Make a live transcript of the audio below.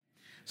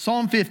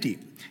Psalm 50.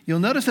 You'll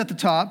notice at the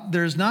top,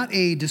 there's not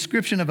a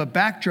description of a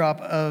backdrop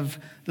of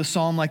the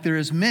psalm like there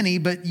is many,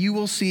 but you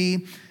will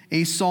see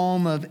a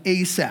psalm of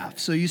Asaph.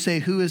 So you say,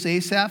 who is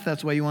Asaph?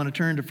 That's why you want to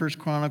turn to 1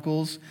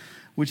 Chronicles,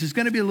 which is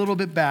going to be a little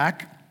bit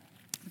back,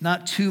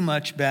 not too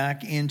much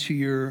back into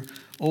your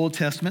Old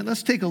Testament.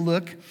 Let's take a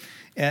look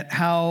at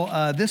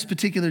how this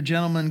particular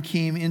gentleman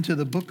came into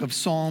the book of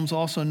Psalms,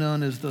 also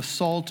known as the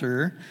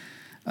Psalter.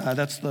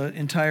 That's the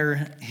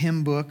entire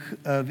hymn book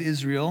of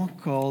Israel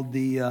called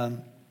the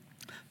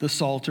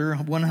Psalter.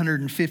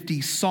 150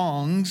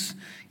 songs.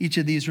 Each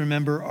of these,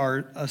 remember,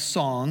 are a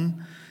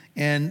song.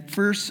 And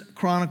 1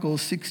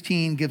 Chronicles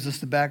 16 gives us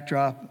the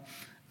backdrop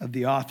of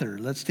the author.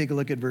 Let's take a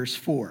look at verse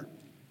 4.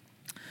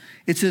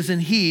 It says,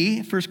 and he,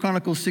 1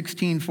 Chronicles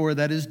 16:4,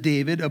 that is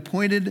David,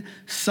 appointed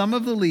some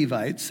of the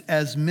Levites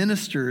as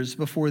ministers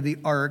before the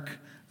ark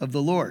of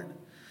the Lord,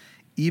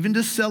 even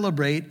to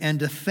celebrate and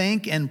to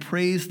thank and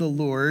praise the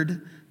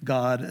Lord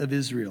God of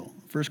Israel.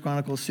 1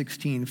 Chronicles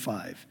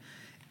 16:5.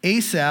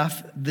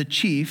 Asaph, the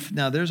chief,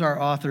 now there's our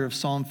author of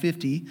Psalm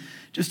 50.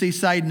 Just a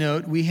side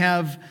note, we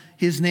have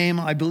his name,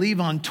 I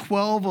believe, on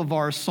 12 of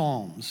our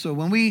Psalms. So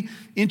when we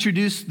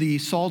introduce the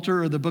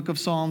Psalter or the book of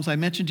Psalms, I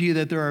mentioned to you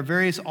that there are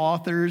various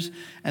authors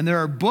and there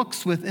are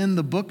books within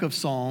the book of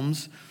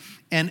Psalms.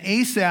 And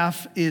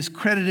Asaph is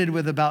credited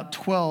with about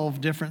 12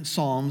 different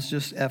Psalms,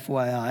 just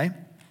FYI.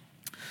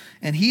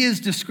 And he is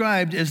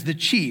described as the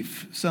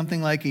chief,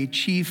 something like a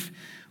chief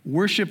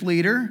worship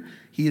leader.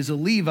 He is a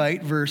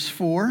Levite, verse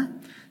 4.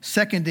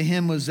 Second to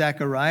him was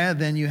Zechariah.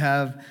 Then you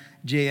have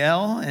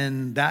Jael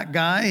and that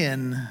guy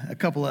and a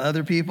couple of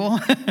other people.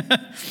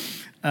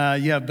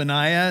 You have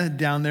Benaiah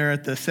down there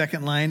at the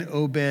second line,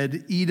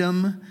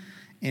 Obed-Edom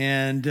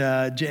and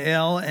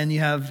Jael. And you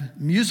have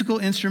musical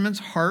instruments,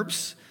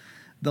 harps,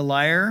 the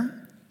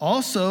lyre.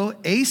 Also,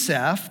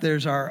 Asaph,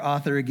 there's our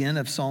author again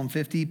of Psalm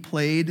 50,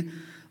 played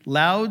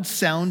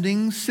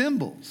loud-sounding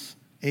cymbals.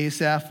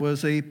 Asaph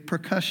was a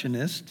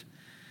percussionist.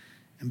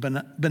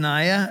 And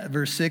Benaiah,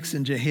 verse 6,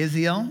 and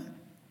Jehaziel,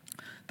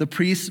 the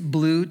priests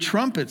blew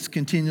trumpets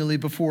continually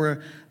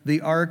before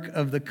the ark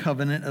of the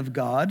covenant of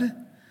God.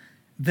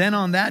 Then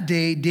on that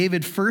day,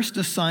 David first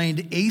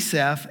assigned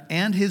Asaph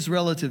and his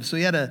relatives. So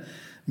he had a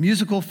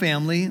musical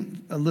family,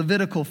 a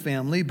Levitical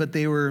family, but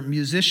they were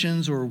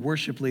musicians or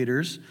worship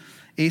leaders.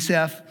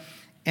 Asaph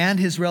and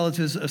his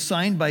relatives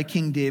assigned by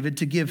King David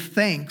to give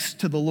thanks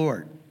to the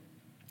Lord.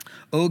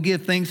 Oh,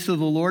 give thanks to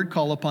the Lord,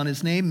 call upon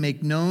his name,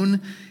 make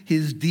known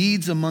his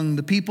deeds among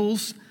the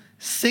peoples,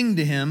 sing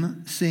to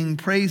him, sing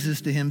praises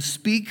to him,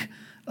 speak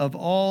of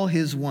all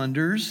his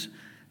wonders,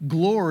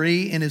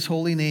 glory in his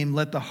holy name.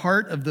 Let the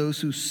heart of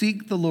those who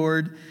seek the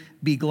Lord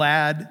be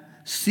glad,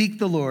 seek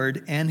the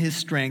Lord and his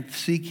strength,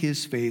 seek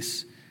his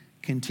face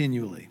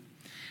continually.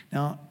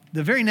 Now,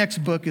 the very next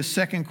book is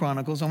 2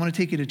 Chronicles. I want to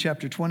take you to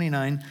chapter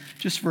 29,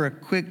 just for a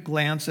quick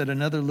glance at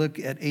another look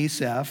at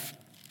Asaph.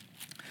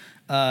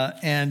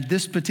 And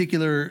this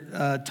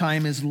particular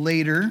time is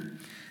later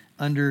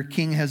under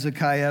King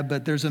Hezekiah,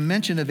 but there's a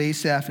mention of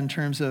Asaph in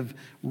terms of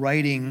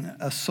writing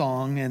a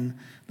song. And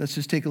let's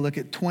just take a look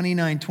at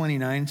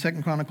 29:29.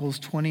 2 Chronicles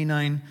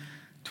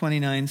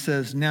 29:29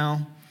 says,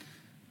 now,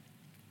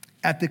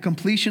 at the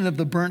completion of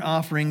the burnt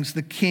offerings,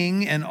 the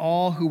king and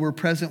all who were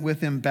present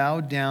with him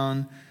bowed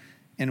down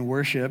and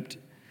worshiped.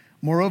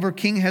 Moreover,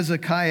 King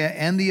Hezekiah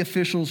and the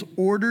officials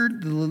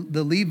ordered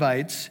the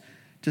Levites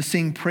to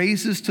sing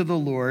praises to the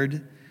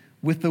Lord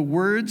with the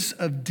words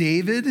of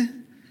David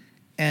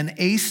and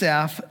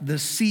Asaph the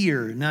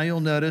seer. Now you'll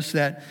notice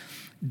that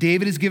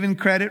David is given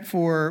credit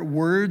for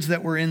words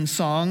that were in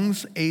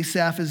songs.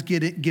 Asaph is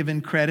given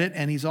credit,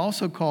 and he's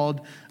also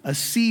called a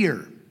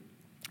seer.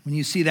 When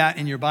you see that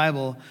in your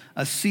Bible,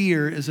 a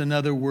seer is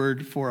another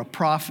word for a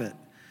prophet,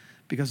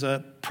 because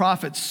a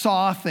prophet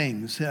saw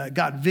things,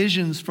 got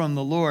visions from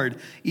the Lord,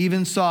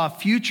 even saw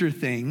future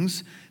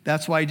things.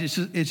 That's why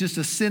it's just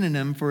a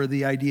synonym for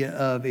the idea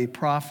of a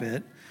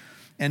prophet.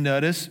 And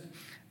notice,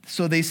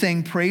 so they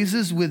sang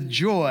praises with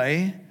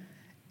joy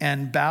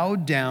and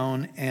bowed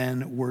down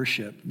and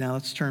worshiped. Now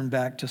let's turn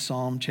back to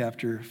Psalm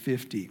chapter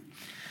 50.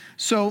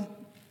 So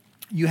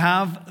you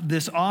have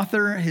this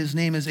author. His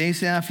name is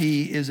Asaph.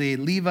 He is a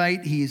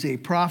Levite. He's a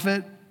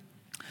prophet.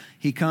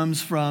 He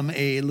comes from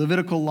a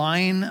Levitical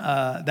line.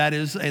 That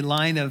is a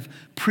line of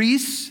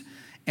priests.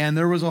 And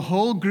there was a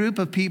whole group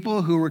of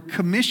people who were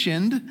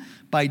commissioned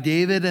by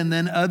David and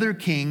then other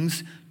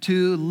kings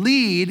to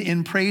lead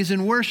in praise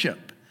and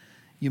worship.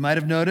 You might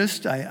have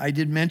noticed, I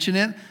did mention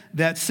it,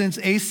 that since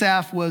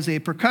Asaph was a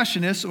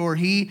percussionist, or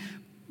he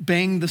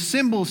banged the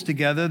cymbals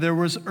together, there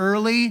was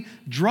early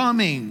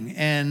drumming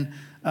and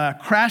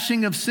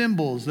crashing of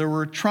cymbals. There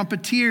were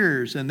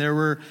trumpeters and there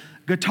were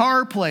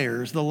guitar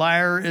players. The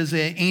lyre is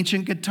an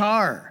ancient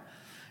guitar.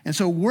 And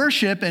so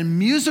worship and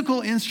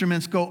musical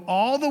instruments go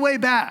all the way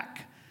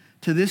back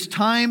to this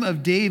time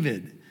of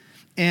David.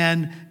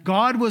 And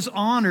God was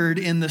honored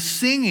in the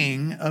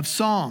singing of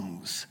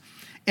songs.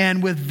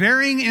 And with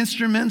varying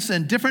instruments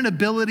and different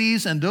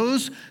abilities, and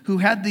those who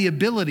had the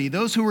ability,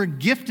 those who were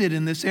gifted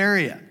in this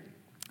area.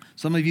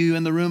 Some of you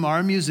in the room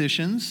are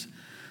musicians.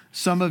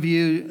 Some of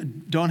you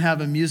don't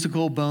have a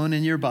musical bone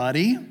in your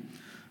body.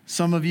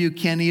 Some of you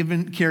can't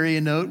even carry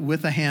a note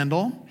with a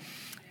handle.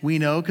 We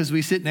know because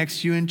we sit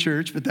next to you in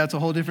church, but that's a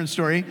whole different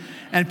story.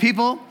 And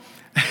people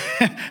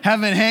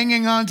have been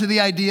hanging on to the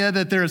idea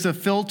that there's a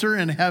filter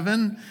in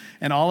heaven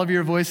and all of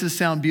your voices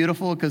sound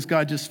beautiful because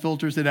God just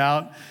filters it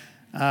out.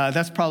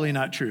 That's probably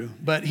not true,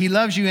 but he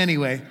loves you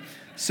anyway.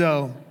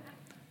 So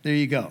there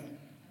you go.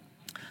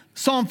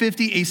 Psalm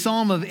 50, a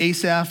psalm of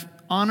Asaph,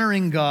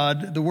 honoring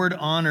God. The word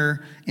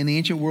honor in the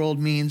ancient world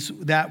means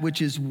that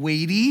which is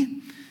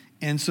weighty.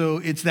 And so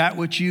it's that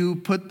which you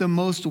put the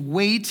most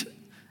weight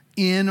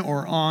in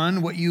or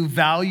on, what you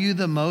value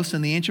the most.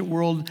 In the ancient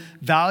world,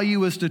 value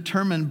was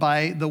determined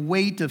by the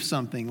weight of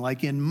something,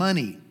 like in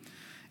money.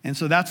 And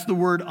so that's the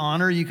word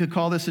honor. You could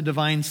call this a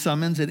divine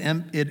summons.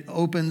 It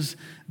opens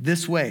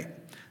this way.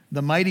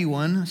 The mighty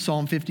one,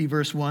 Psalm 50,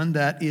 verse 1,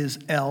 that is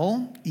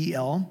El,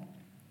 E-L.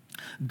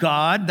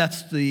 God,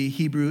 that's the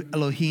Hebrew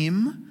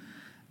Elohim.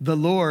 The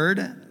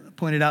Lord,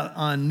 pointed out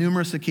on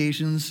numerous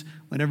occasions,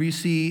 whenever you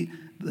see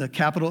the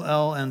capital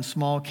L and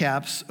small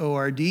caps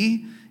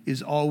O-R-D,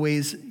 is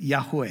always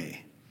Yahweh.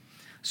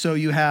 So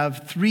you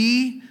have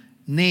three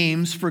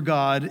names for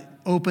God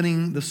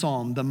opening the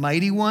psalm. The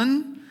mighty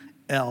one,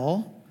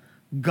 El.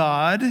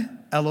 God,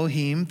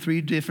 Elohim,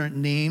 three different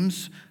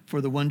names for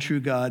the one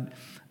true God.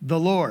 The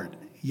Lord,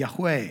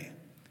 Yahweh,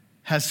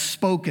 has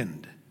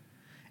spoken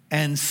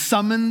and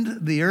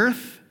summoned the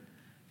earth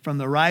from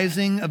the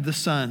rising of the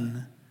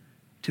sun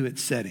to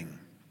its setting.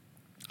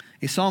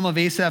 A psalm of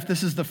Asaph.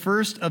 This is the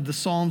first of the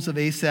psalms of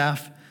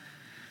Asaph.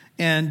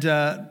 And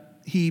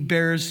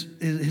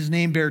his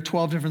name bears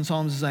 12 different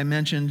psalms, as I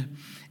mentioned.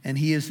 And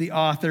he is the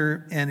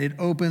author. And it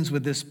opens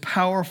with this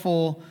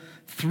powerful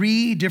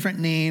three different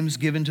names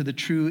given to the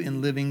true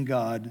and living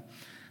God.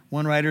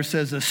 One writer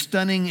says, a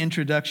stunning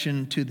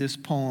introduction to this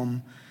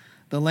poem.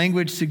 The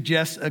language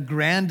suggests a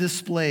grand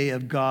display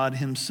of God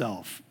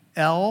himself.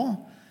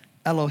 El,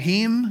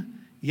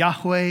 Elohim,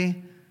 Yahweh,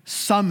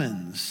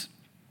 summons.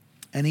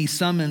 And he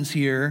summons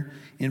here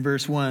in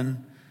verse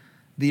 1,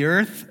 the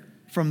earth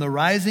from the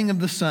rising of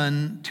the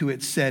sun to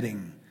its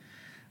setting.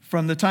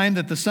 From the time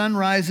that the sun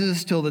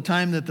rises till the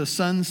time that the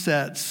sun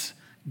sets,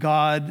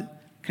 God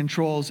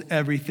controls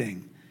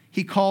everything.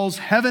 He calls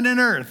heaven and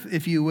earth,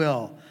 if you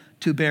will,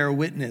 to bear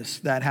witness.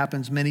 That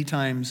happens many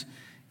times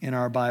in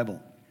our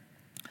Bible.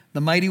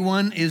 The mighty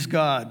one is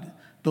God,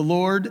 the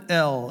Lord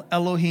El,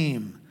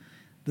 Elohim,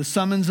 the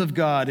summons of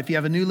God. If you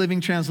have a New Living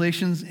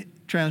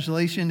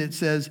Translation, it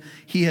says,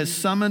 he has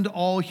summoned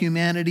all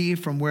humanity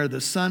from where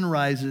the sun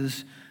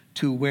rises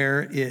to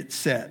where it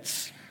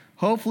sets.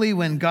 Hopefully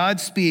when God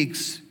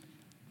speaks,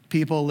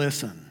 people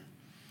listen.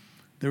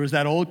 There was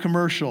that old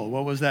commercial.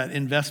 What was that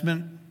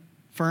investment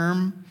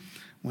firm?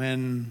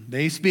 When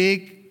they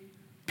speak,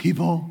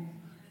 people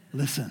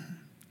listen.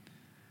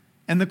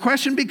 And the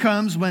question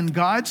becomes, when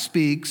God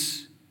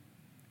speaks,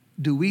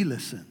 do we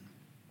listen?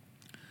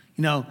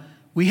 You know,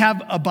 we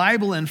have a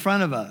Bible in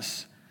front of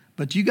us,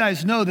 but you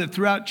guys know that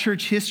throughout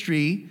church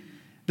history,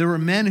 there were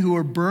men who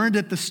were burned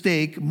at the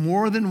stake,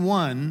 more than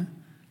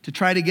one, to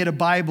try to get a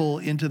Bible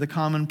into the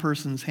common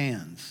person's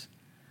hands,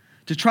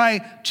 to try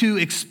to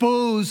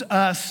expose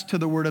us to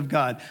the Word of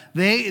God.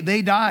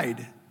 They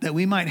died that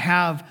we might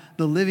have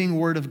the living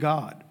Word of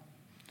God.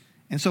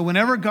 And so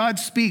whenever God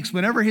speaks,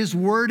 whenever his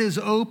word is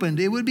opened,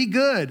 it would be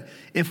good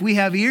if we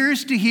have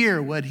ears to hear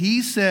what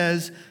he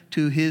says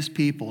to his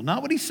people.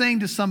 Not what he's saying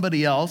to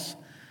somebody else.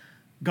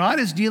 God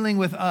is dealing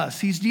with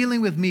us. He's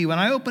dealing with me. When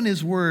I open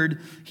his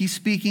word, he's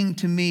speaking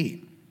to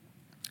me.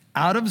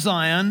 Out of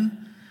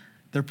Zion,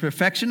 the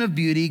perfection of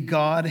beauty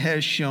God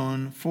has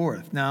shown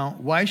forth. Now,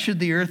 why should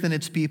the earth and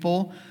its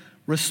people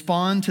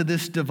respond to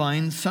this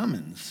divine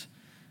summons?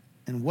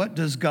 And what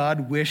does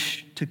God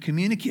wish to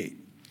communicate?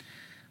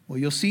 Well,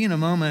 you'll see in a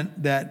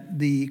moment that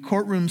the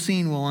courtroom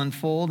scene will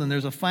unfold, and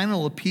there's a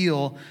final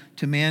appeal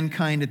to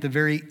mankind at the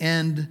very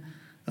end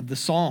of the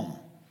psalm.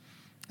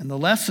 And the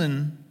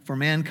lesson for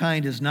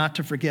mankind is not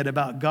to forget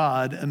about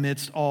God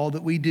amidst all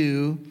that we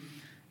do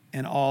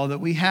and all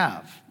that we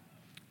have.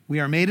 We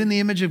are made in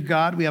the image of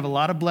God. We have a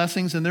lot of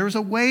blessings, and there's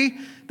a way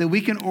that we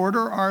can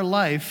order our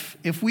life,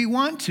 if we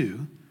want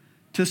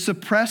to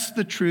suppress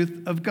the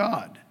truth of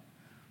God.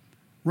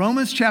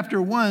 Romans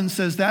chapter 1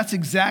 says that's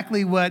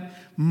exactly what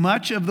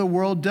much of the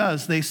world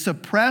does. They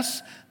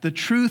suppress the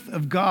truth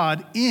of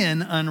God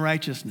in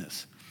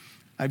unrighteousness.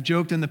 I've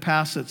joked in the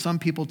past that some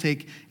people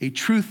take a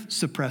truth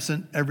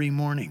suppressant every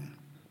morning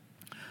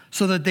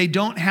so that they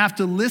don't have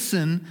to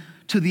listen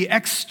to the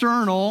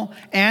external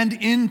and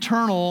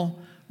internal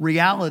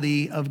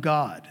reality of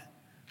God.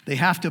 They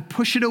have to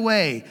push it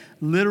away,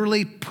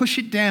 literally push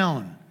it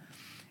down.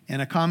 And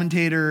a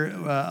commentator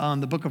on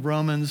the book of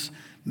Romans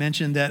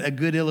mentioned that a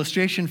good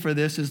illustration for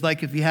this is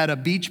like if you had a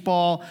beach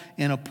ball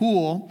in a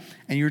pool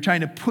and you were trying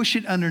to push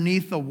it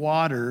underneath the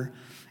water,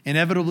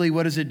 inevitably,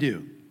 what does it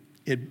do?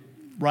 It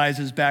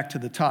rises back to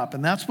the top.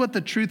 And that's what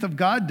the truth of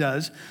God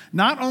does.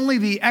 Not only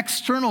the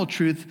external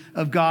truth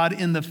of God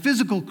in the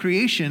physical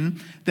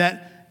creation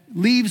that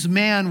leaves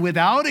man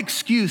without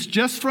excuse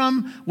just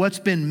from what's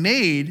been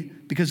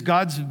made, because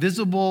God's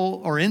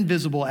visible or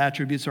invisible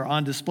attributes are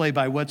on display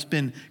by what's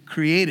been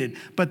created.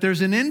 But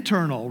there's an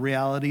internal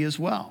reality as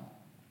well.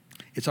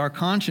 It's our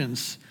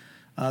conscience,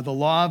 the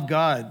law of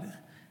God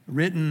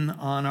written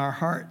on our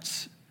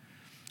hearts.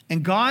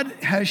 And God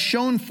has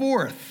shown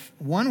forth.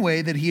 One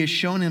way that he has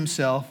shown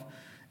himself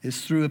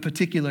is through a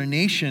particular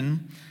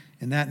nation.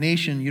 And that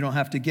nation, you don't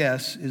have to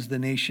guess, is the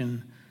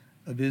nation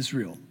of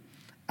Israel.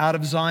 Out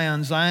of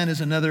Zion. Zion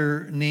is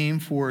another name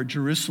for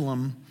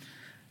Jerusalem,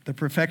 the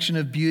perfection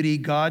of beauty.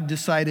 God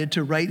decided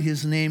to write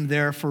his name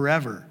there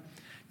forever.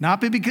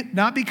 Not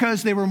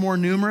because they were more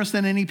numerous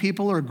than any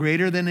people or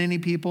greater than any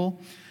people,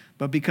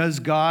 but because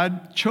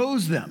God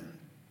chose them.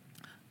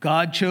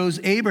 God chose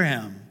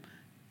Abraham,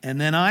 and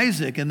then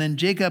Isaac, and then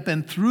Jacob,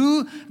 and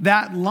through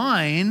that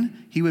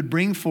line, he would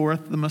bring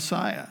forth the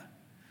Messiah.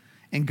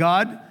 And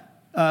God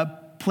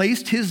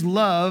placed his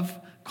love,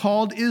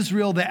 called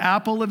Israel the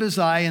apple of his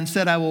eye, and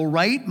said, I will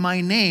write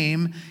my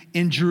name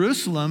in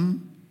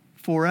Jerusalem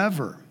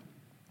forever.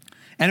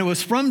 And it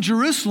was from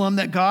Jerusalem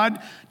that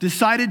God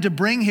decided to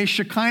bring his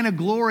Shekinah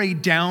glory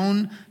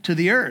down to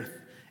the earth.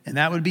 And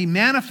that would be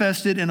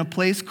manifested in a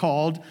place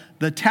called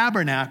the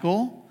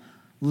tabernacle.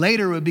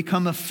 Later it would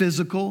become a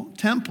physical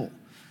temple.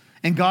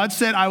 And God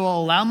said, I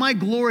will allow my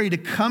glory to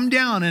come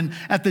down. And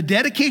at the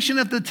dedication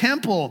of the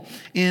temple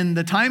in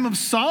the time of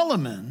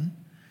Solomon,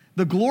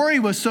 the glory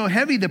was so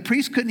heavy the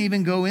priests couldn't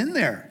even go in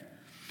there.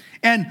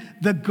 And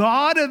the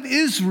God of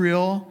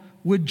Israel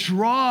would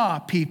draw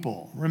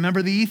people.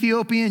 Remember the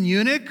Ethiopian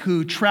eunuch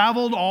who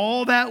traveled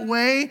all that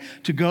way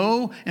to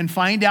go and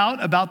find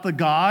out about the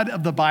God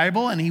of the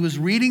Bible? And he was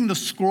reading the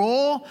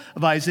scroll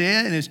of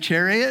Isaiah in his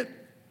chariot.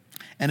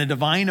 And a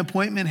divine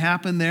appointment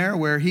happened there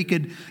where he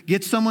could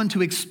get someone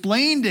to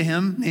explain to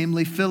him,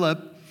 namely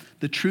Philip,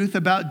 the truth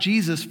about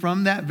Jesus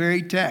from that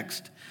very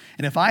text.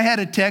 And if I had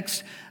a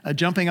text, a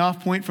jumping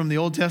off point from the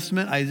Old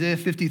Testament, Isaiah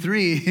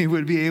 53, it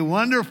would be a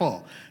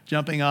wonderful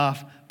jumping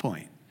off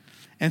point.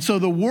 And so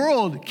the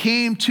world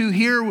came to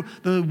hear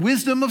the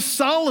wisdom of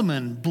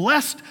Solomon,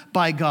 blessed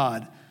by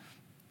God.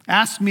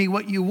 Ask me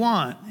what you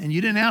want. And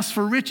you didn't ask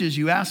for riches,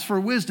 you asked for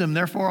wisdom.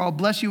 Therefore, I'll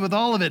bless you with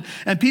all of it.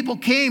 And people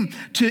came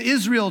to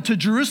Israel, to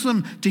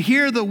Jerusalem, to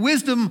hear the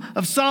wisdom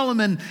of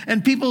Solomon.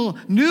 And people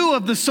knew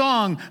of the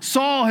song,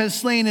 Saul has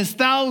slain his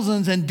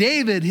thousands and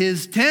David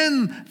his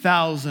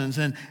 10,000s.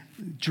 And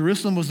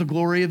Jerusalem was the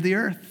glory of the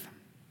earth.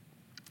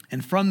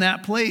 And from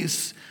that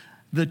place,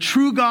 the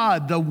true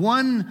God, the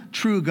one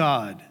true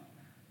God,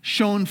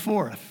 shone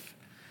forth.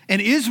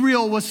 And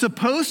Israel was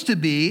supposed to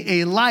be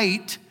a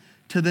light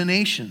to the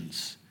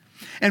nations.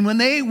 And when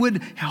they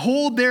would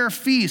hold their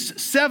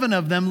feasts, 7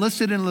 of them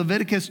listed in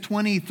Leviticus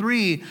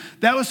 23,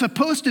 that was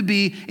supposed to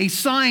be a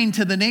sign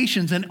to the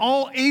nations. And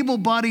all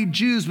able-bodied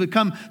Jews would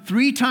come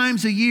 3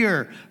 times a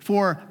year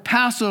for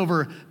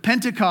Passover,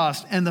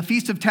 Pentecost, and the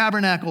Feast of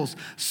Tabernacles.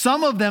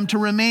 Some of them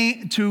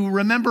to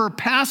remember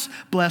past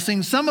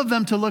blessings, some of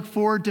them to look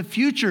forward to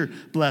future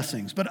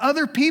blessings. But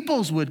other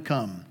peoples would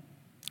come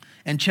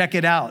and check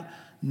it out.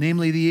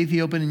 Namely the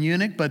Ethiopian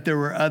eunuch, but there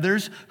were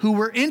others who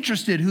were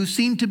interested, who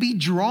seemed to be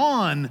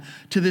drawn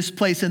to this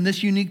place and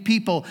this unique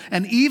people.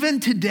 And even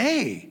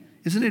today,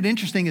 isn't it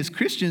interesting, as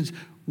Christians,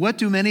 what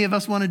do many of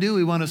us want to do?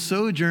 We want to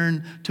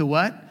sojourn to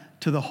what?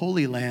 To the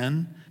Holy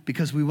Land,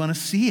 because we want to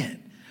see it.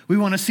 We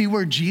want to see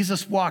where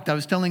Jesus walked. I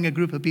was telling a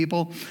group of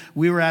people,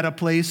 we were at a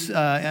place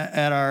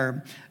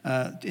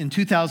in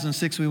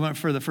 2006, we went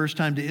for the first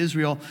time to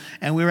Israel,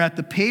 and we were at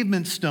the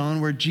pavement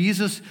stone where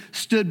Jesus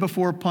stood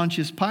before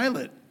Pontius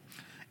Pilate.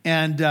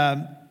 And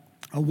a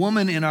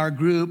woman in our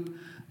group,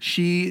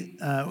 we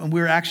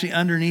were actually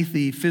underneath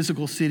the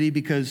physical city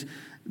because,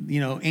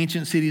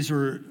 ancient cities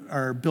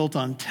are built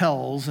on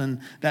tells,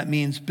 and that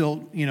means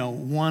built,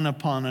 one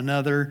upon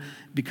another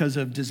because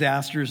of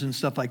disasters and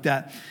stuff like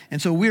that.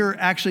 And so we were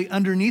actually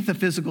underneath the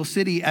physical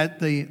city at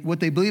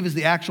what they believe is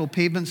the actual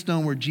pavement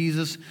stone where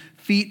Jesus'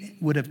 feet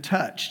would have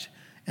touched.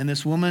 And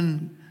this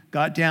woman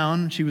got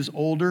down, she was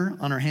older,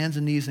 on her hands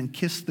and knees and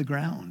kissed the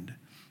ground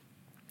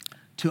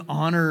to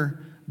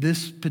honor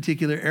this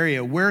particular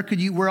area. Where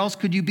else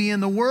could you be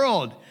in the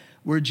world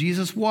where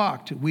Jesus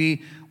walked?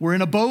 We were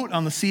in a boat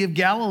on the Sea of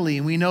Galilee,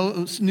 and we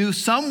knew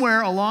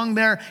somewhere along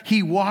there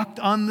he walked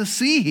on the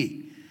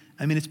sea.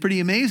 I mean, it's pretty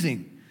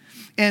amazing.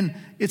 And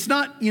it's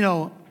not,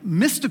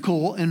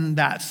 mystical in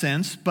that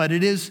sense, but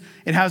it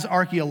has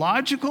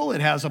archaeological,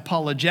 it has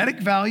apologetic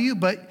value,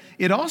 but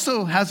it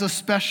also has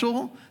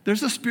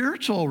there's a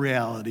spiritual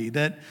reality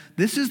that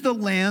this is the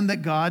land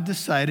that God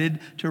decided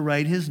to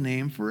write his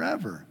name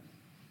forever.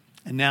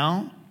 And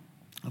now,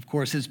 of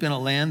course, it's been a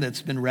land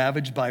that's been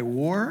ravaged by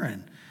war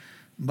and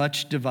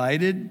much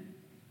divided,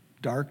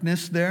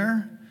 darkness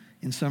there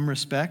in some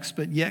respects,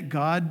 but yet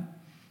God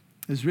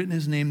has written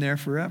his name there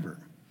forever.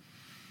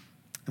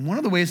 And one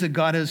of the ways that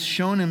God has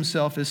shown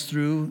himself is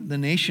through the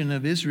nation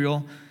of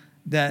Israel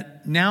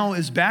that now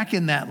is back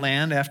in that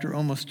land after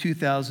almost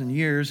 2,000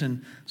 years.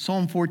 And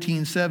Psalm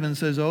 14:7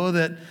 says, "Oh,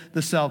 that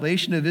the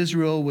salvation of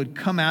Israel would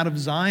come out of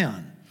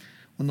Zion.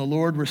 When the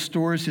Lord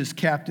restores his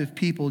captive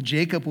people,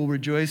 Jacob will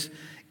rejoice,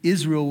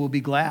 Israel will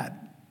be glad.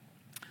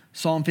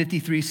 Psalm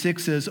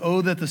 53:6 says,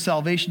 "Oh, that the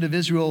salvation of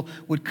Israel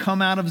would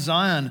come out of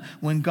Zion.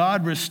 When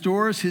God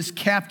restores his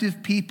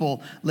captive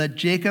people, let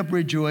Jacob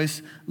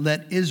rejoice,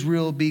 let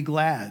Israel be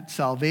glad."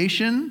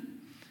 Salvation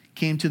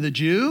came to the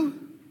Jew,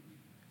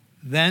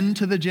 then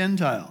to the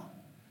Gentile.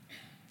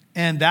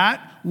 And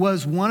that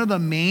was one of the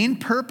main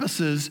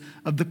purposes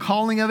of the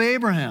calling of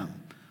Abraham,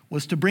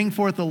 was to bring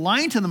forth the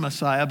line to the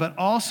Messiah, but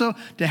also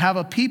to have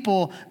a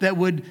people that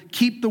would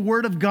keep the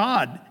word of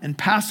God and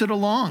pass it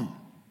along.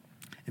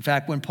 In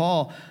fact, when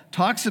Paul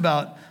talks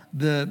about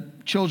the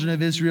children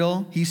of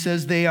Israel, he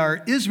says they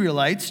are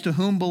Israelites to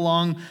whom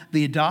belong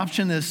the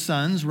adoption as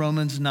sons,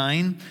 Romans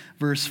 9,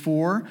 verse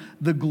 4,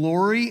 the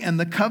glory and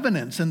the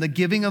covenants and the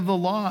giving of the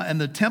law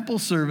and the temple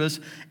service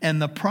and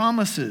the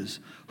promises,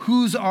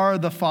 whose are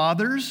the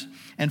fathers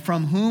and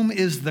from whom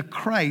is the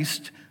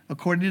Christ,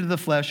 according to the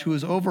flesh, who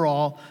is over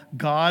all,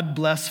 God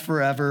bless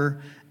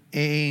forever.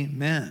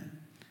 Amen.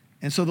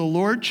 And so the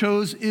Lord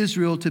chose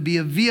Israel to be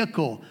a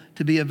vehicle,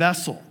 to be a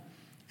vessel.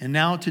 And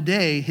now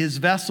today, his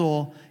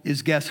vessel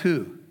is, guess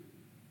who?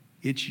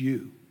 It's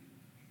you.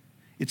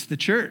 It's the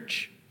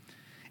church.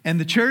 And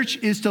the church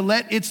is to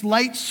let its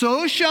light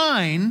so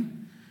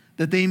shine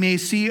that they may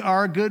see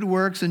our good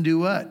works and do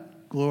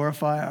what?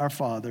 Glorify our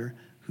Father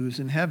who's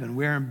in heaven.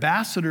 We're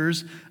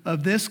ambassadors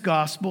of this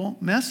gospel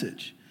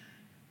message.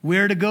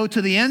 We're to go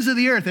to the ends of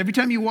the earth. Every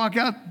time you walk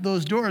out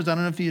those doors, I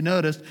don't know if you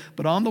noticed,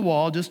 but on the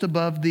wall, just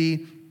above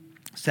the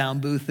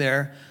sound booth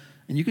there,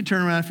 and you can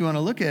turn around if you want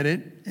to look at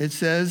it, it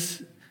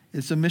says,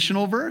 it's a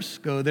missional verse.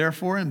 Go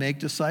therefore and make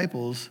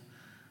disciples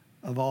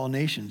of all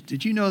nations.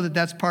 Did you know that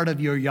that's part of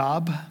your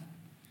job?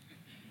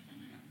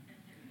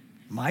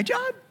 My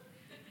job?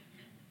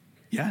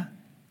 Yeah.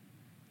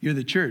 You're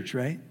the church,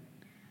 right?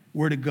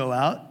 We're to go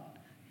out,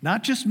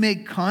 not just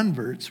make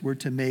converts, we're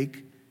to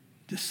make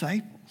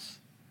disciples.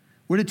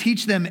 We're to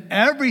teach them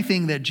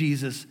everything that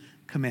Jesus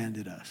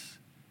commanded us.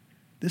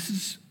 This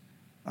is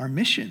our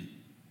mission.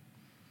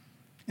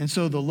 And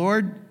so the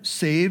Lord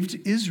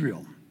saved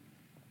Israel.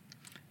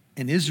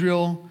 And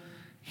Israel,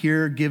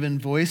 here given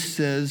voice,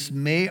 says,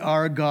 "May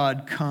our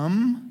God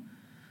come,"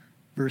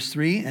 verse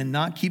 3, "and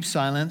not keep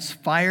silence.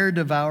 Fire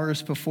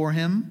devours before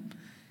him,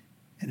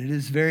 and it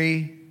is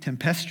very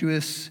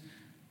tempestuous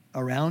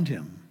around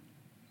him."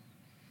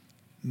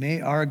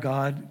 May our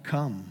God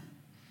come.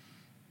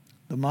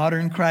 The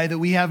modern cry that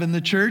we have in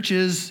the church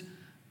is,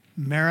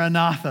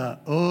 Maranatha,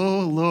 O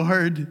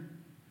Lord,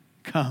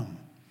 come.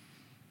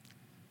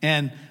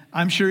 And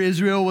I'm sure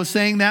Israel was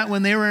saying that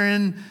when they were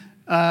in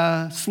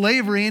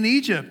slavery in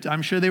Egypt.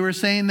 I'm sure they were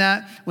saying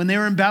that when they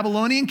were in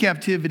Babylonian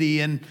captivity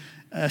and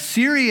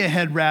Syria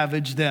had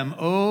ravaged them.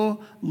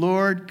 Oh,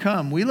 Lord,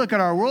 come. We look at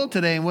our world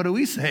today and what do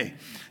we say?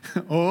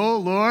 Oh,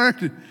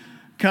 Lord,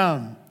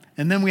 come.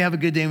 And then we have a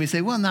good day and we say,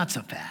 well, not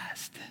so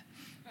fast.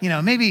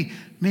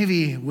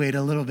 Maybe wait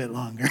a little bit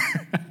longer.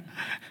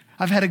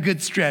 I've had a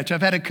good stretch.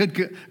 I've had a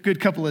good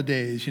couple of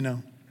days,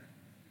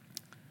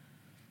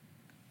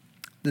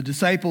 The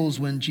disciples,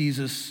 when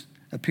Jesus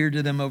appeared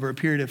to them over a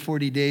period of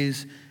 40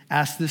 days,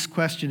 asked this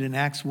question in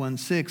Acts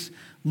 1:6,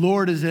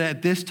 Lord, is it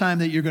at this time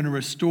that you're going to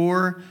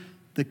restore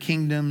the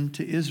kingdom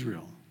to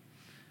Israel?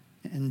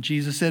 And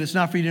Jesus said, it's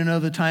not for you to know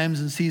the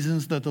times and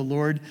seasons that the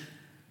Lord,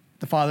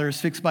 the Father,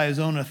 has fixed by his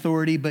own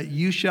authority, but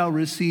you shall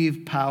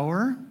receive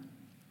power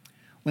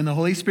when the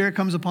Holy Spirit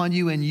comes upon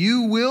you, and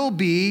you will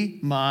be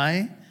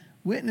my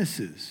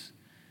witnesses.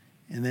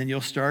 And then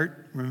you'll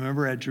start,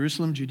 remember, at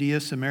Jerusalem, Judea,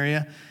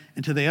 Samaria,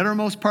 and to the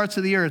uttermost parts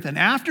of the earth. And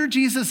after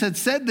Jesus had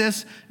said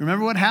this,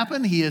 remember what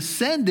happened? He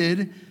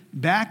ascended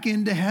back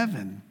into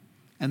heaven.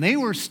 And they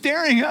were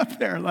staring up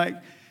there like,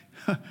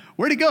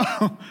 where'd he go?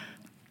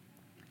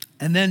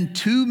 And then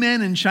two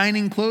men in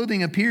shining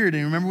clothing appeared.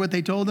 And remember what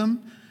they told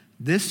them?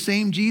 This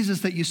same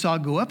Jesus that you saw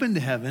go up into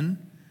heaven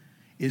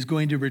is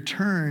going to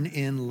return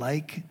in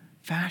like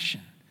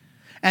fashion.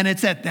 And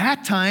it's at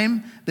that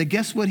time that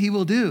guess what he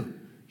will do?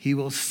 He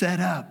will set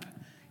up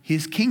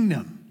his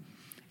kingdom.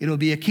 It'll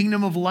be a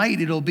kingdom of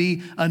light. It'll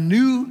be a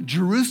new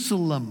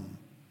Jerusalem.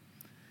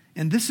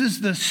 And this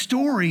is the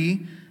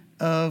story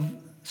of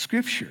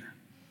Scripture.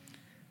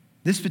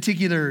 This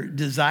particular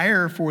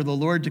desire for the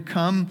Lord to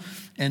come,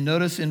 and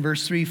notice in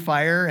verse 3,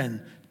 fire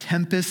and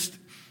tempest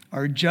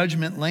are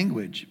judgment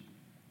language.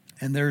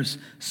 And there's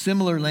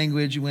similar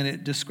language when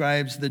it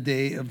describes the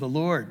day of the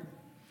Lord.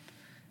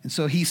 And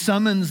so he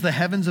summons the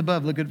heavens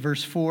above, look at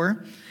verse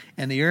 4,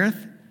 and the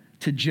earth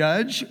to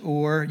judge,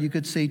 or you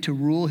could say to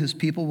rule his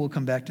people. We'll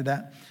come back to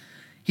that.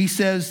 He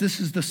says, this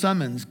is the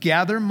summons,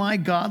 gather my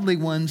godly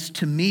ones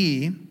to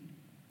me,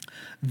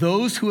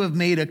 those who have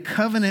made a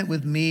covenant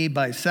with me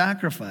by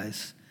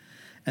sacrifice,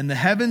 and the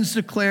heavens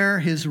declare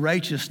his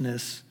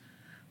righteousness,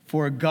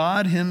 for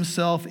God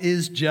himself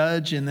is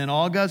judge. And then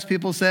all God's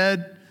people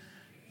said,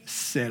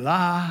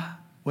 Selah.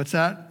 What's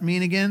that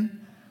mean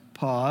again?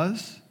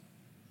 Pause,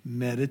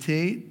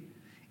 meditate.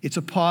 It's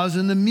a pause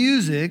in the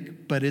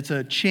music, but it's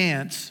a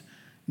chance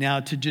now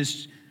to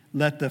just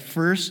let the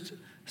first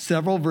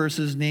several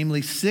verses,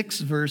 namely 6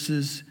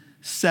 verses,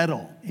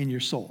 settle in your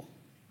soul.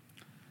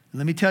 And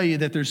let me tell you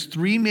that there's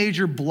 3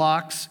 major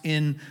blocks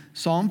in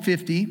Psalm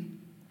 50.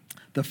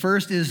 The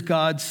first is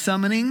God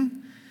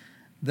summoning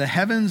the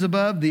heavens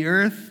above the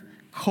earth,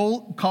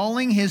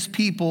 calling his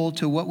people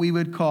to what we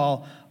would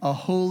call a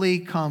holy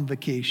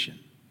convocation.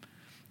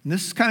 And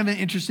this is kind of an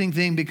interesting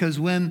thing because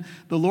when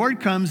the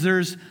Lord comes,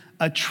 there's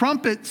a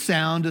trumpet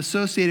sound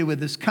associated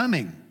with his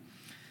coming.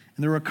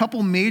 And there were a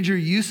couple major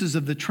uses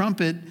of the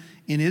trumpet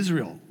in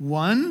Israel.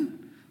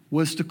 One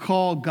was to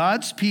call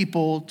God's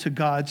people to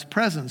God's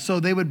presence. So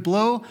they would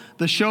blow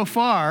the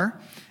shofar,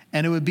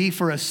 and it would be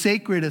for a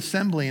sacred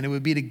assembly, and it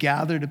would be to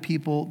gather the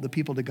people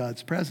to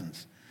God's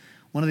presence.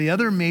 One of the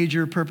other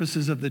major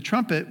purposes of the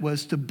trumpet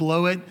was to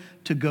blow it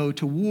to go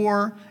to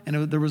war,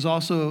 and there was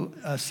also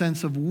a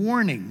sense of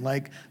warning,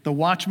 like the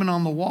watchman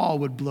on the wall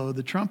would blow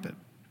the trumpet.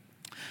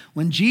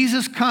 When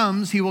Jesus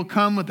comes, he will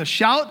come with the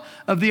shout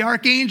of the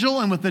archangel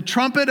and with the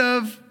trumpet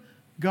of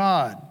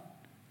God.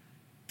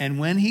 And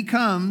when he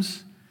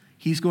comes,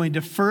 he's going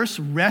to first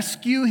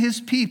rescue his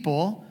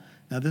people.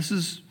 Now, this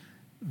is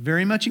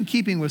very much in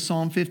keeping with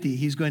Psalm 50.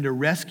 He's going to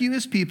rescue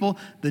his people.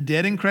 The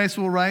dead in Christ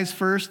will rise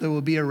first. There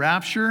will be a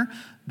rapture.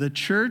 The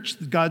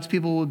church, God's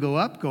people will go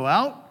up, go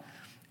out,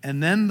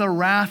 and then the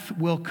wrath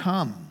will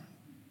come.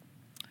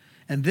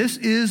 And this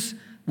is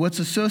what's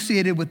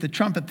associated with the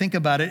trumpet. Think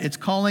about it. It's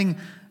calling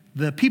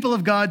the people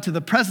of God to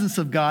the presence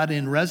of God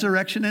in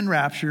resurrection and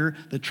rapture.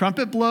 The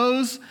trumpet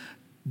blows,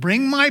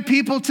 bring my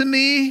people to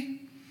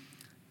me.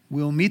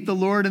 We'll meet the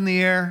Lord in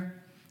the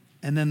air.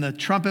 And then the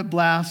trumpet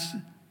blast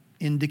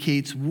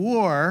indicates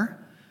war,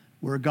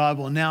 where God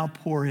will now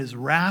pour his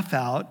wrath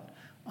out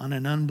on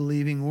an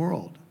unbelieving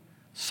world.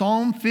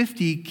 Psalm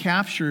 50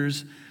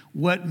 captures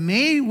what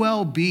may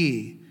well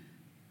be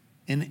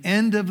an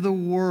end of the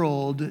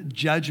world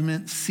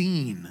judgment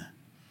scene,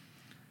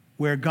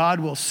 where God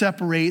will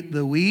separate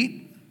the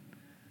wheat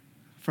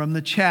from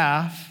the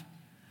chaff,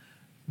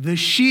 the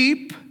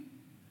sheep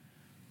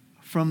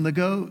from the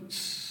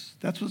goats.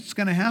 That's what's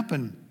going to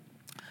happen.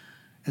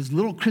 As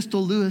little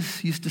Crystal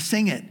Lewis used to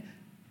sing it,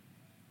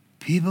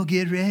 people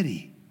get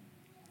ready.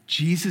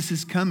 Jesus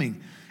is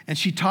coming. And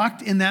she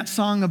talked in that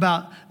song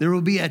about there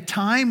will be a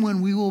time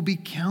when we will be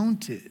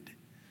counted.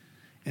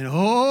 And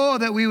oh,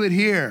 that we would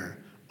hear,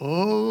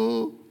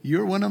 oh,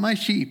 you're one of my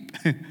sheep.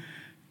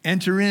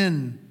 Enter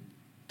in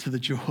to the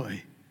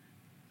joy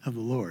of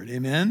the Lord.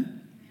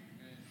 Amen?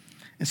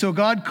 And so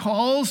God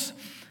calls,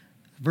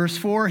 verse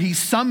 4, he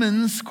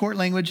summons, court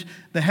language,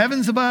 the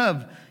heavens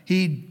above.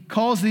 He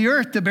calls the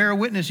earth to bear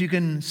witness. You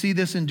can see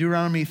this in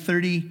Deuteronomy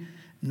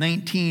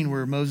 30:19,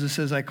 where Moses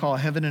says, I call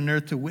heaven and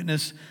earth to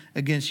witness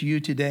against you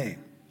today.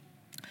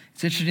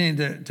 It's interesting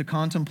to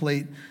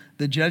contemplate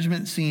the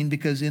judgment scene,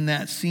 because in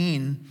that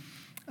scene,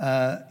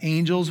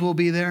 angels will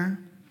be there.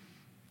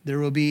 There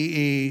will be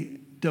a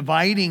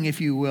dividing,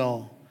 if you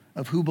will,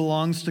 of who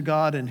belongs to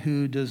God and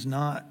who does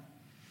not.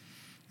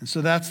 And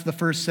so that's the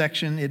first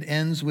section. It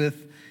ends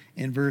with,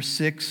 in verse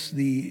 6,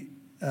 the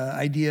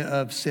idea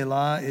of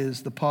Selah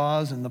is the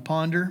pause and the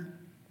ponder.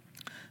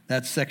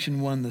 That's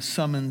section 1, the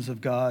summons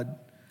of God.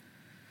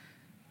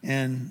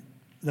 And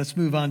let's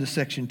move on to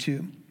section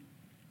 2.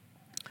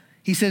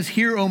 He says,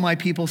 hear, O my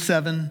people,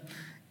 7,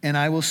 and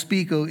I will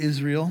speak, O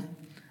Israel.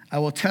 I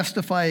will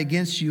testify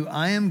against you.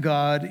 I am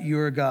God, you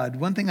are God.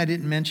 One thing I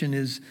didn't mention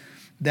is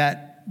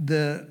that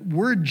the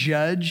word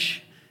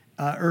judge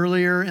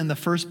earlier in the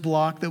first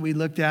block that we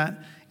looked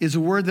at is a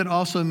word that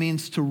also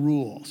means to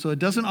rule. So it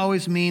doesn't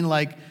always mean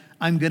like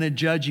I'm going to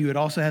judge you. It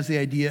also has the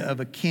idea of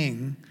a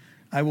king.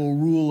 I will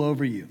rule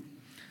over you.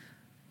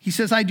 He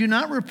says, I do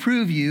not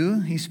reprove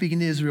you, he's speaking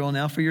to Israel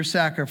now, for your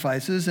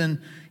sacrifices,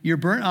 and your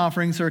burnt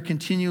offerings are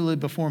continually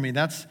before me.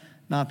 That's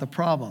not the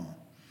problem.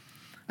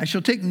 I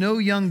shall take no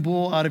young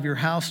bull out of your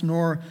house,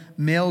 nor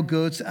male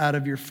goats out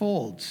of your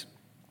folds.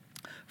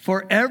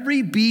 For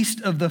every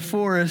beast of the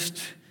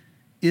forest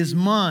is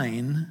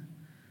mine,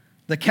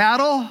 the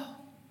cattle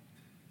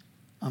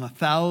on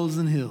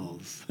 1,000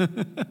 hills.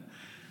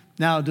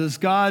 Now, does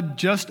God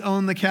just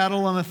own the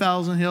cattle on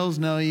 1,000 hills?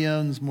 No, he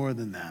owns more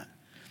than that.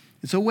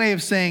 It's a way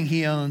of saying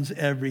he owns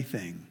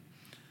everything.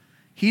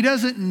 He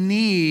doesn't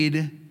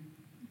need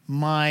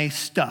my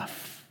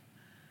stuff,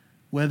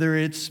 whether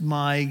it's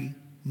my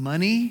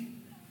money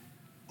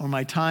or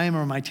my time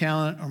or my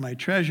talent or my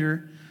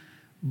treasure,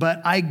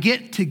 but I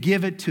get to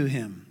give it to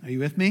him. Are you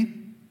with me?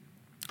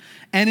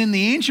 And in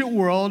the ancient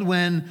world,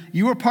 when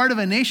you were part of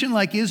a nation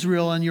like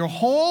Israel and your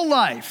whole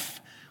life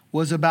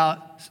was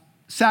about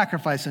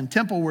sacrifice and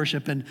temple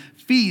worship and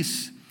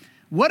feasts,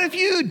 what if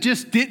you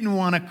just didn't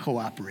want to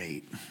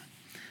cooperate?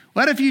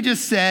 What if you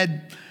just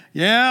said,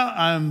 yeah,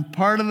 I'm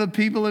part of the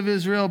people of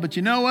Israel, but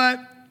you know what?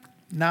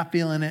 Not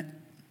feeling it.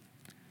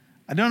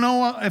 I don't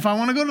know if I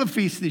want to go to the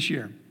feast this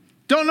year.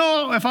 Don't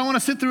know if I want to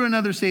sit through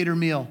another Seder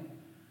meal.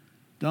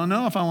 Don't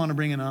know if I want to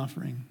bring an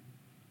offering.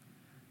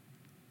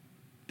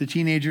 The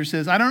teenager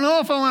says, I don't know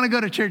if I want to go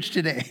to church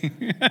today.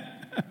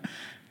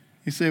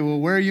 You say, well,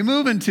 where are you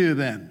moving to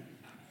then?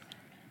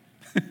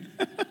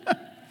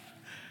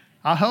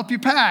 I'll help you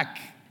pack.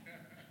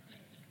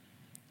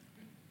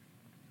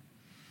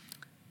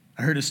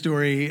 I heard a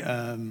story.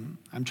 I'm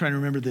trying to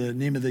remember the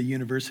name of the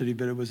university,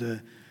 but it was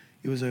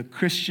a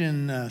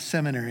Christian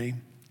seminary.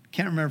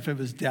 Can't remember if it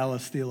was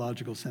Dallas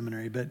Theological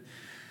Seminary, but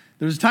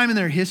there was a time in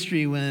their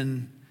history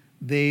when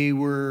they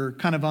were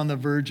kind of on the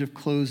verge of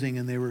closing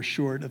and they were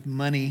short of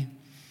money.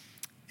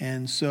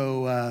 And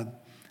so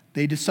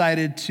they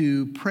decided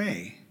to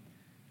pray.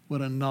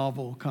 What a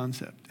novel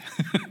concept.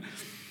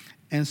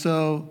 And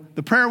so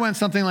the prayer went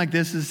something like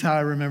this. This is how I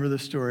remember the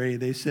story.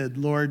 They said,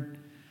 Lord,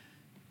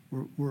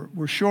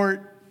 we're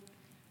short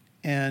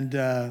and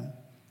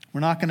we're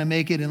not going to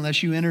make it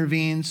unless you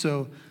intervene.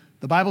 So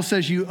the Bible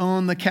says you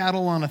own the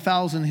cattle on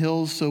 1,000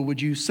 hills. So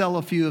would you sell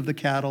a few of the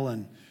cattle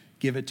and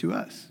give it to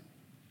us?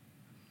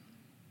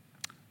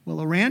 Well,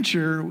 a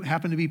rancher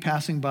happened to be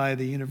passing by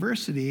the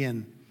university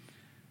and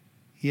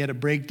he had a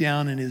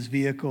breakdown in his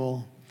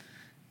vehicle.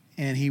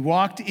 And he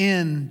walked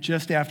in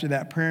just after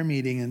that prayer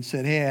meeting and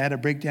said, hey, I had a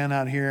breakdown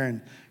out here,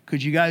 and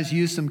could you guys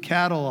use some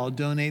cattle? I'll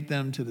donate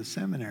them to the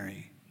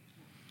seminary.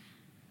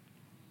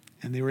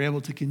 And they were able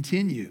to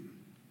continue.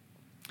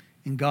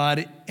 And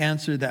God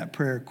answered that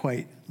prayer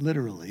quite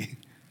literally.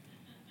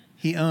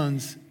 He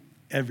owns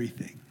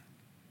everything.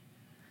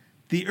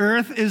 The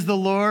earth is the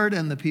Lord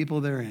and the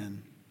people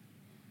therein.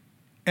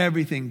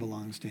 Everything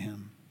belongs to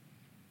him.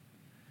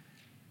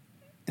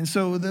 And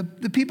so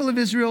the people of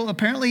Israel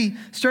apparently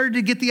started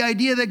to get the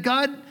idea that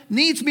God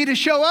needs me to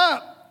show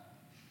up.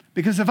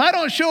 Because if I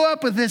don't show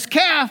up with this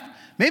calf,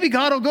 maybe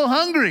God will go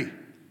hungry.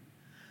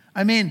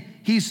 I mean,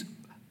 he's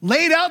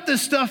laid out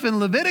this stuff in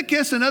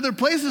Leviticus and other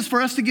places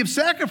for us to give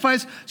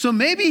sacrifice, so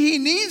maybe he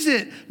needs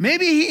it.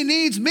 Maybe he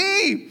needs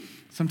me.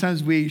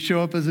 Sometimes we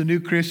show up as a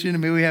new Christian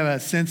and maybe we have a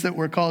sense that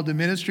we're called to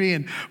ministry,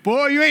 and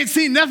boy, you ain't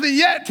seen nothing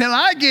yet till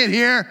I get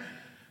here.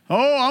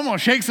 Oh, I'm going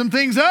to shake some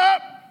things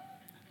up.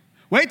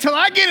 Wait till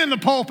I get in the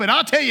pulpit.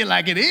 I'll tell you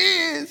like it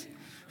is.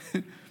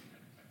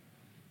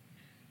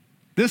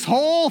 This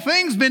whole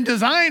thing's been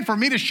designed for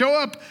me to show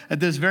up at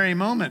this very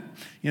moment.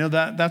 You know,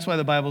 that's why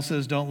the Bible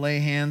says don't lay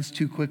hands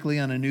too quickly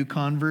on a new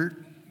convert,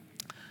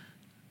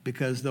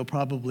 because they'll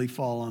probably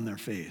fall on their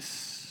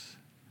face.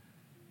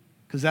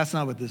 Because that's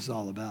not what this is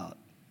all about.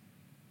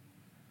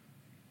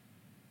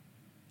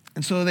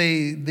 And so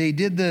they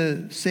did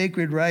the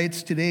sacred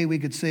rites. Today we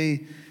could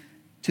say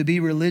to be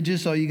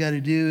religious, all you got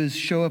to do is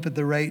show up at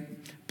the right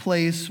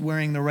place,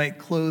 wearing the right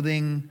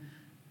clothing,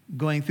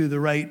 going through the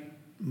right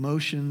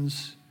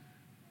motions.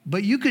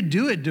 But you could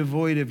do it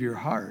devoid of your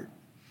heart.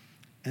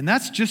 And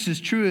that's just as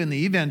true in the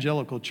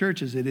evangelical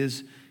church as it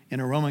is in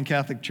a Roman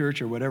Catholic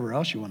church or whatever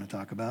else you want to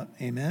talk about.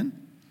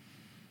 Amen?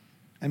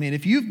 I mean,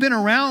 if you've been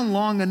around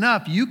long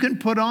enough, you can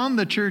put on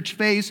the church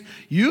face.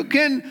 You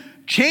can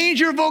change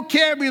your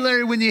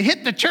vocabulary when you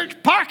hit the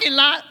church parking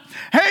lot.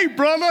 Hey,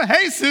 brother.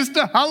 Hey,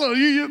 sister.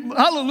 Hallelujah.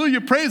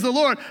 Hallelujah. Praise the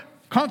Lord.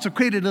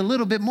 Consecrated a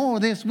little bit more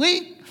this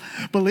week.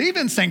 Believe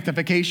in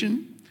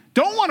sanctification.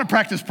 Don't want to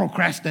practice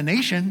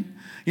procrastination.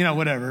 You know,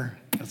 whatever.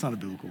 That's not a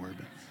biblical word.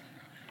 But.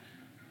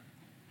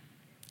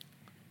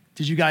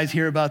 Did you guys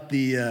hear about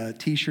the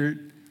T-shirt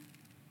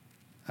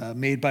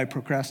made by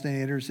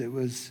procrastinators? It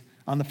was,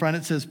 on the front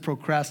it says,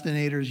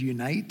 Procrastinators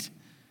Unite.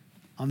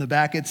 On the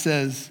back it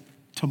says,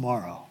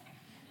 Tomorrow.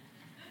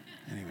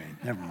 Anyway,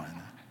 never mind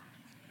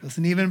that.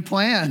 Wasn't even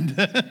planned.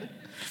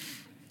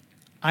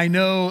 I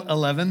know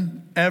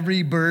 11.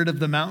 Every bird of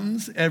the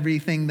mountains,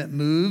 everything that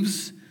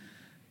moves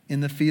in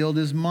the field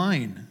is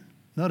mine.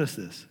 Notice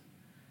this.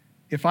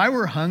 If I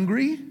were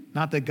hungry,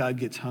 not that God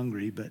gets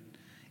hungry, but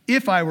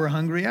if I were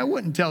hungry, I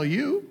wouldn't tell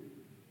you.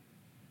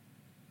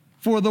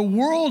 For the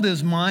world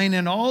is mine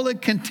and all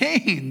it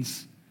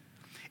contains.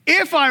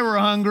 If I were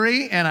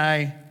hungry, and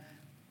I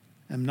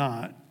am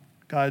not,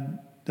 God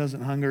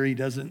doesn't hunger, he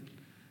doesn't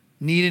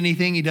need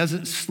anything, he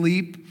doesn't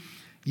sleep.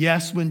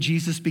 Yes, when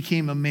Jesus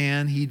became a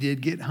man, he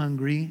did get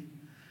hungry,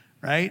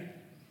 right?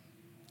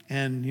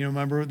 And you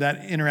remember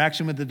that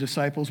interaction with the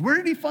disciples. Where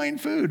did he find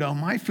food? Oh,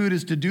 my food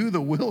is to do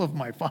the will of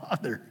my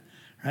Father,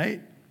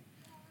 right?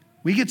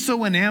 We get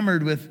so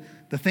enamored with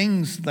the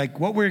things like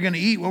what we're going to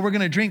eat, what we're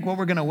going to drink, what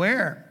we're going to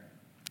wear.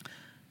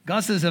 God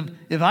says,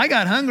 if I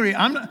got hungry,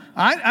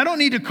 I don't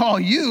need to call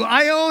you.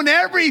 I own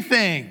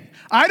everything.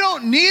 I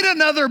don't need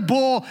another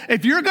bull.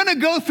 If you're going to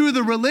go through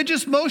the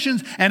religious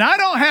motions and I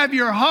don't have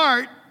your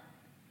heart,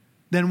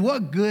 then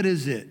what good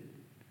is it?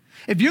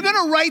 If you're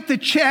going to write the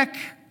check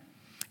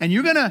and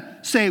you're going to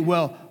say,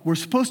 well, we're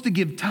supposed to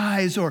give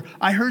tithes, or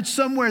I heard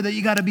somewhere that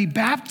you got to be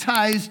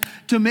baptized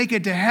to make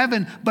it to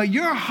heaven, but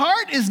your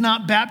heart is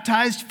not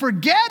baptized,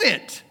 forget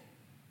it.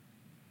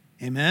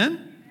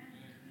 Amen?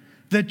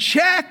 The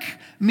check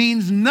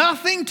means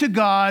nothing to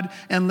God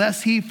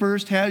unless he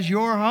first has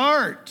your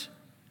heart.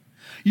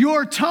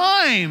 Your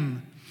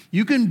time.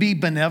 You can be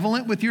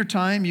benevolent with your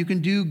time. You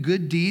can do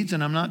good deeds,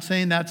 and I'm not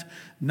saying that's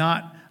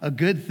not a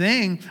good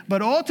thing.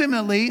 But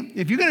ultimately,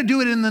 if you're going to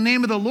do it in the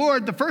name of the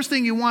Lord, the first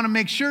thing you want to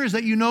make sure is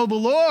that you know the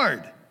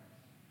Lord.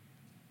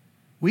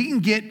 We can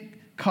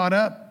get caught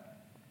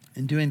up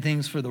in doing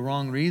things for the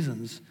wrong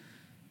reasons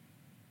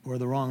or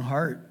the wrong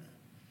heart.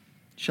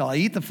 Shall I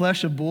eat the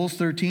flesh of bulls,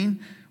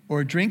 13,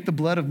 or drink the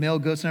blood of male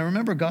goats. Now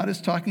remember, God is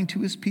talking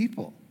to his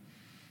people.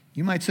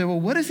 You might say, well,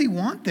 what does he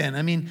want then?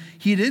 I mean,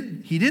 he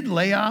did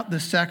lay out the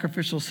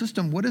sacrificial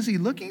system. What is he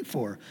looking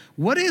for?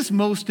 What is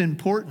most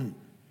important?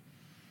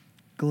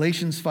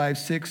 Galatians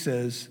 5:6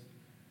 says,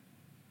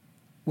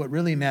 what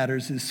really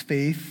matters is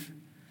faith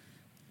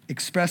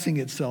expressing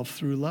itself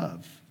through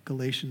love.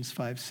 Galatians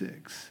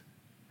 5:6.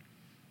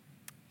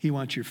 He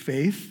wants your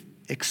faith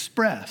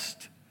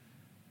expressed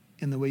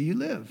in the way you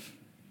live,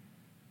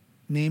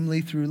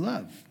 namely through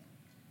love.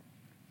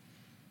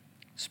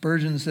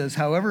 Spurgeon says,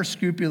 however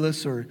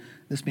scrupulous, or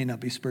this may not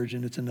be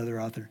Spurgeon, it's another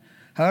author.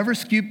 However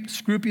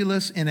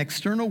scrupulous in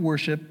external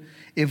worship,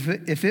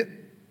 if it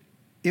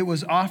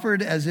was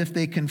offered as if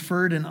they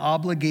conferred an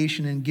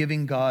obligation in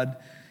giving God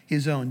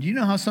his own. Do you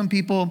know how some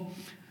people,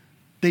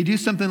 they do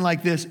something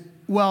like this?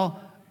 Well,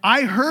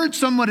 I heard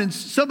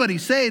somebody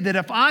say that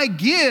if I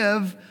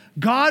give,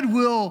 God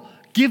will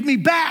give me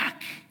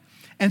back.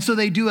 And so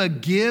they do a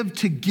give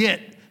to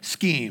get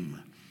scheme.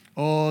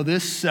 Oh,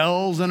 this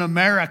sells in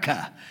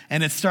America.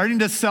 And it's starting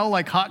to sell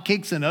like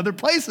hotcakes in other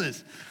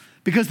places.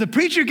 Because the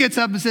preacher gets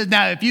up and says,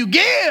 now, if you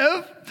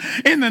give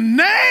in the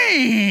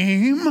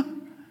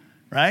name,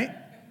 right?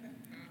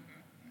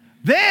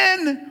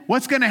 Then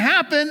what's going to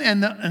happen,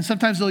 and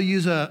sometimes they'll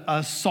use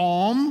a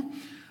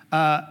psalm.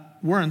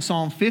 We're in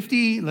Psalm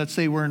 50. Let's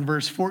say we're in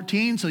verse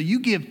 14. So you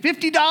give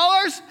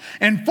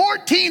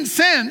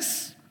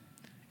 $50.14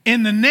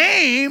 in the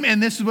name,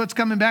 and this is what's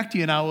coming back to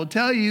you. And I will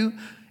tell you,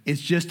 it's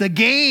just a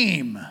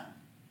game.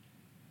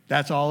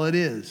 That's all it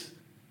is.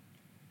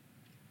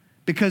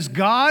 Because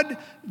God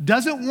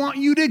doesn't want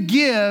you to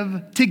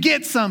give to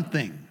get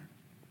something.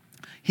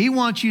 He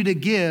wants you to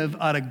give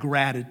out of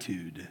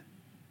gratitude.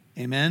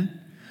 Amen?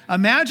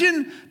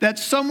 Imagine that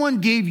someone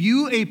gave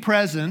you a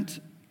present,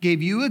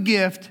 gave you a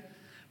gift,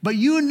 but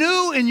you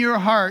knew in your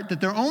heart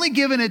that they're only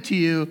giving it to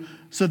you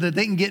so that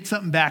they can get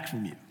something back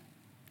from you.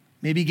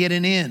 Maybe get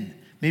an in.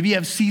 Maybe you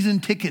have season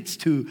tickets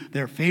to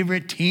their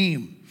favorite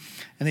team.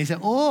 And they say,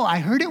 oh, I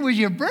heard it was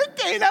your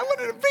birthday and I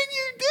wanted to bring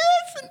you this.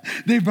 And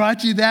they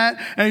brought you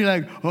that. And you're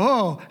like,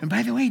 oh, and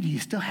by the way, do you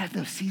still have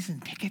those season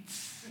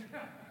tickets?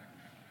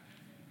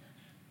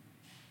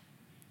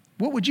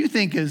 What would you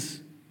think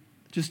is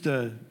just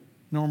a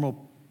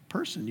normal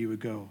person? You would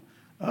go,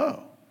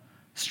 oh,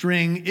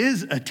 string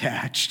is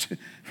attached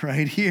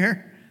right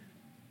here.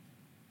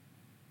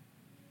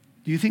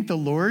 Do you think the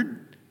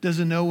Lord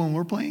doesn't know when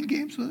we're playing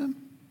games with him?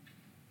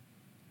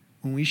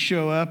 When we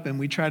show up and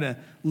we try to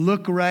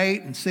look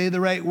right and say the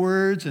right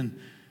words and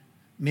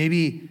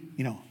maybe,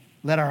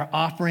 let our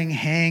offering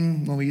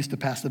hang when we used to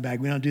pass the bag.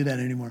 We don't do that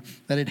anymore.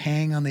 Let it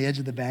hang on the edge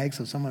of the bag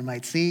so someone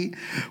might see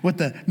what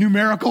the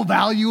numerical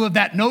value of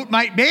that note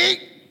might be.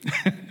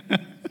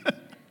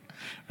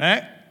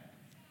 Right?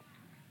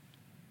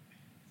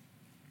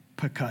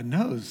 But God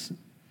knows.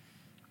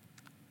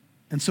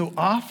 And so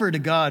offer to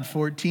God,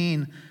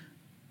 14,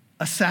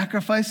 a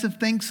sacrifice of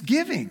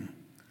thanksgiving.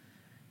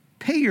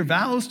 Pay your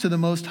vows to the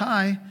Most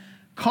High.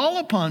 Call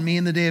upon me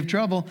in the day of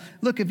trouble.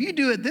 Look, if you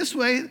do it this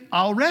way,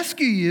 I'll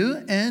rescue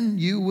you, and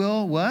you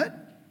will what?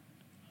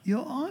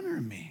 You'll honor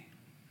me.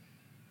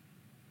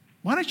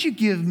 Why don't you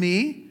give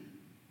me,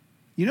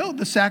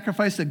 the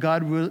sacrifice that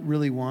God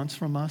really wants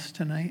from us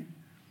tonight?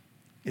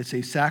 It's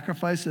a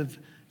sacrifice of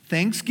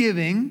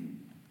thanksgiving.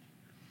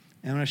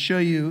 And I'm going to show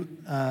you,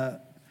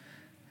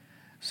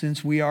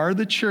 since we are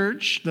the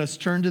church, let's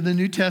turn to the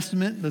New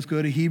Testament. Let's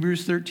go to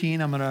Hebrews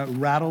 13. I'm going to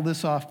rattle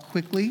this off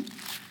quickly.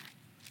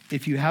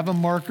 If you have a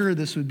marker,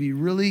 this would be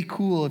really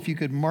cool if you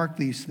could mark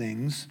these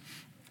things.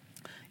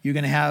 You're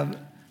going to have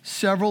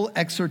several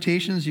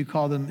exhortations. You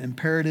call them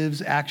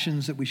imperatives,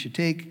 actions that we should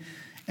take.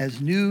 As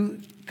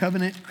new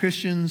covenant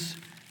Christians,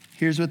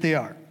 here's what they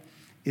are.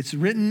 It's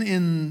written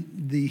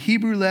in the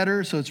Hebrew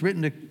letter, so it's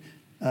written to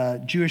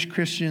Jewish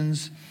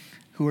Christians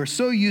who are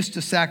so used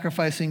to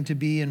sacrificing to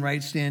be in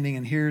right standing.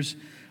 And here's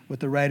what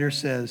the writer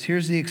says.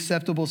 Here's the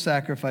acceptable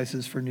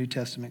sacrifices for New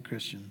Testament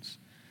Christians.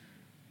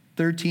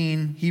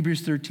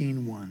 Hebrews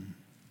 13:1.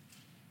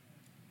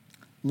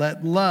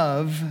 Let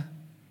love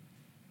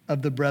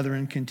of the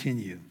brethren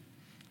continue.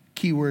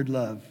 Keyword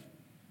love.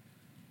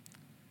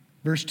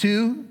 Verse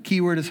 2,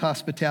 keyword is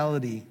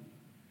hospitality.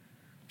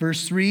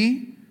 Verse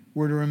 3,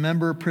 we're to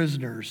remember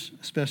prisoners,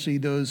 especially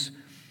those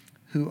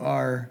who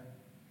are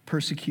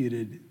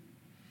persecuted.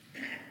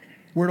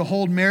 We're to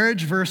hold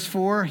marriage, verse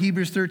 4,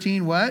 Hebrews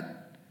 13,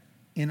 what?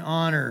 In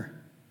honor.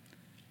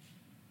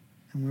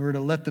 And we were to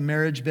let the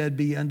marriage bed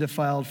be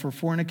undefiled, for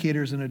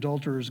fornicators and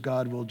adulterers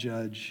God will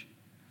judge.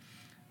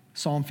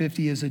 Psalm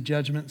 50 is a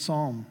judgment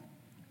psalm.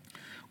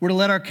 We're to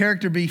let our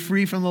character be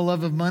free from the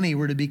love of money.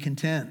 We're to be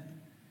content.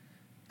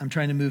 I'm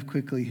trying to move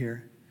quickly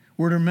here.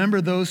 We're to remember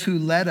those who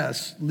led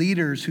us,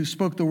 leaders who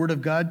spoke the word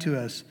of God to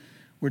us.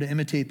 We're to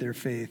imitate their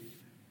faith.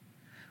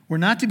 We're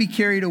not to be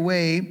carried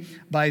away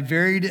by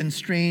varied and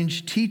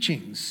strange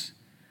teachings.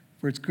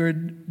 For it's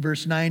good,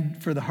 verse 9,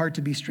 for the heart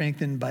to be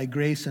strengthened by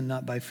grace and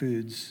not by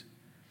foods.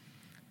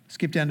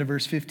 Skip down to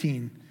verse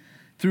 15.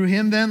 Through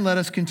him then let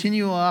us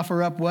continue to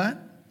offer up what?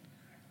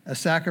 a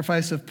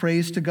sacrifice of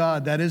praise to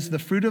God. That is the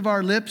fruit of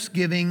our lips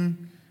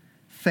giving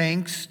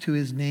thanks to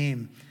his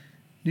name.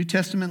 New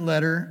Testament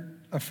letter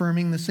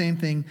affirming the same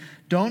thing.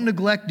 Don't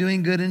neglect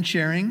doing good and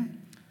sharing,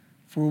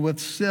 for with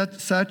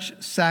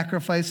such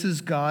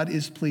sacrifices God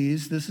is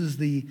pleased. This is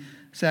the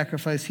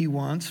sacrifice he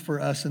wants for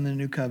us in the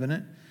new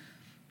covenant.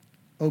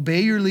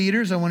 Obey your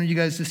leaders. I wanted you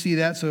guys to see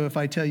that, so if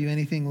I tell you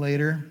anything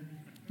later,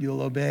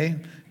 you'll obey.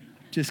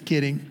 Just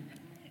kidding.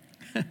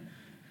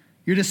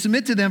 You're to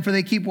submit to them, for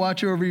they keep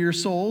watch over your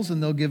souls,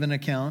 and they'll give an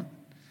account.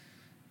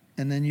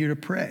 And then you're to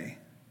pray.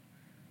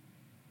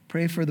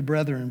 Pray for the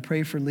brethren.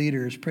 Pray for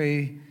leaders.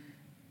 Pray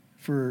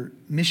for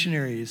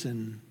missionaries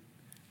and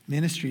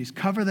ministries.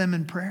 Cover them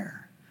in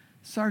prayer.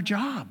 It's our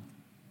job.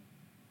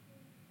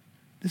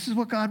 This is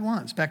what God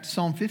wants. Back to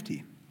Psalm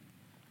 50.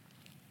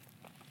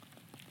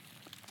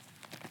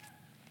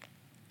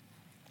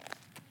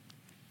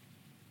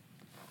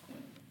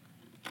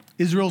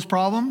 Israel's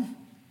problem?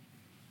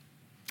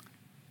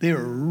 They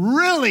were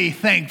really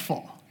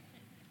thankful.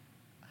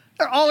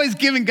 They're always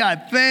giving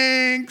God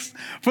thanks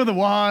for the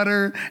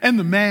water and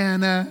the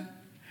manna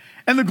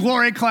and the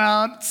glory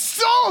cloud.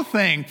 So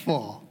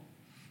thankful.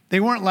 They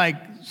weren't like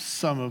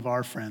some of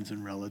our friends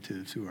and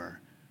relatives who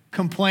are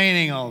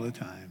complaining all the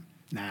time.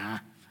 Nah.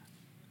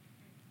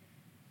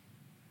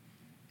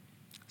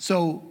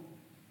 So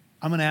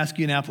I'm going to ask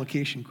you an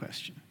application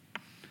question.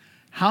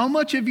 How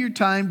much of your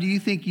time do you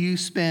think you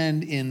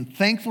spend in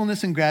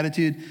thankfulness and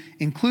gratitude,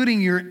 including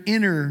your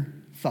inner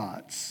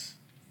thoughts?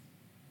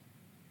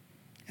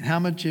 And how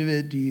much of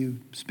it do you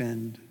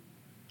spend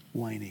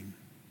whining,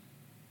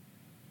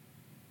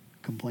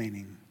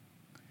 complaining?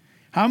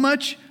 How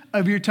much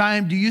of your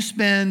time do you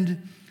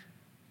spend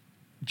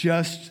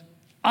just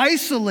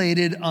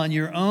isolated on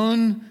your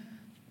own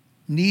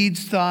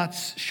needs,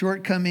 thoughts,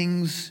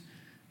 shortcomings,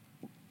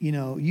 you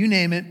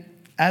name it,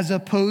 as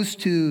opposed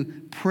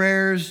to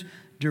prayers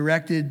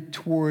directed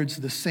towards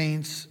the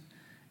saints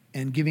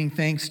and giving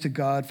thanks to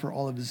God for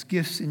all of his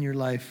gifts in your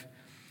life?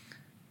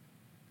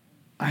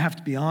 I have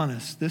to be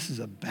honest, this is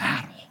a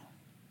battle.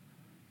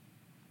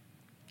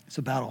 It's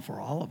a battle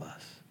for all of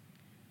us.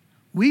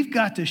 We've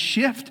got to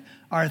shift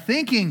our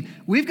thinking.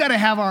 We've got to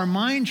have our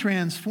mind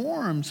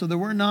transformed so that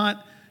we're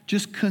not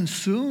just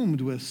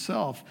consumed with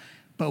self,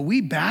 but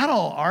we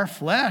battle our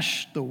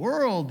flesh, the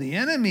world, the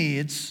enemy.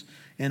 It's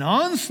an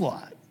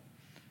onslaught.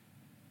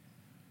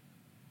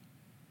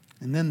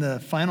 And then the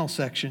final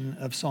section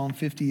of Psalm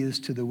 50 is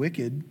to the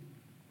wicked.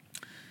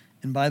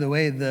 And by the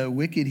way, the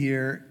wicked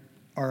here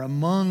are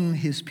among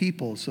his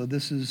people. So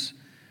this is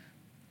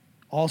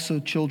also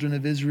children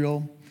of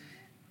Israel.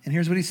 And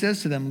here's what he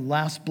says to them,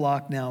 last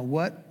block now.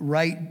 What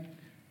right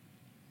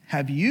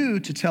have you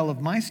to tell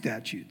of my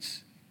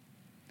statutes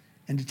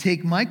and to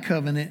take my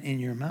covenant in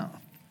your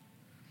mouth?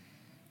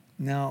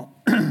 Now,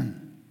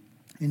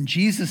 in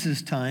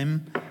Jesus'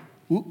 time,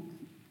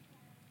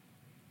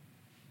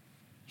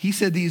 he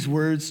said these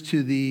words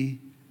to the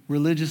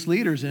religious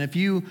leaders. And if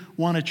you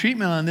want a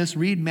treatment on this,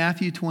 read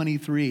Matthew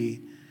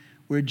 23,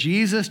 where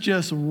Jesus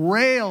just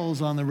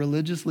rails on the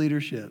religious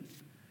leadership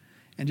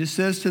and just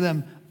says to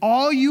them,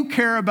 all you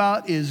care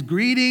about is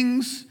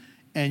greetings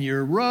and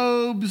your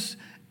robes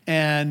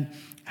and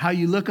how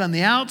you look on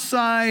the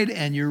outside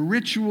and your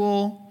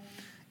ritual.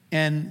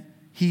 And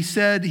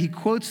he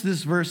quotes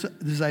this verse,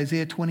 this is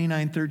Isaiah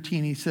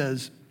 29:13. He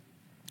says,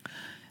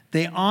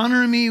 they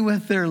honor me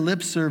with their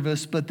lip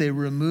service, but they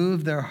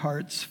remove their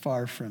hearts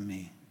far from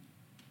me.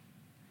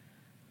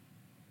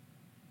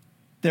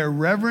 Their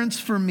reverence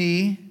for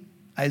me,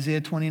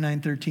 Isaiah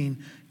 29:13,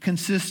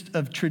 consists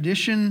of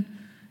tradition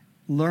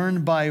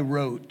learned by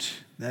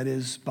rote, that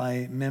is,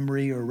 by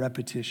memory or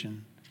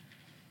repetition.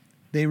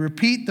 They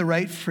repeat the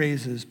right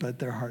phrases, but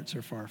their hearts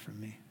are far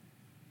from me.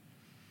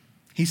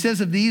 He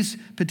says of these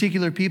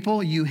particular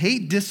people, you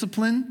hate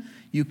discipline,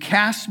 you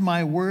cast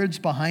my words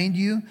behind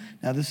you.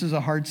 Now, this is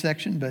a hard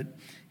section, but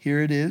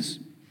here it is.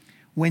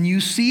 When you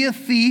see a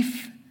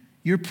thief,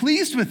 you're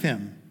pleased with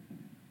him,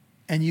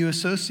 and you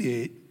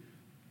associate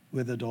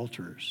with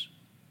adulterers.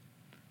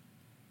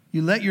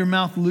 You let your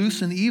mouth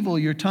loose in evil.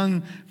 Your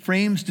tongue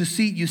frames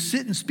deceit. You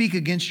sit and speak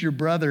against your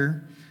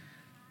brother.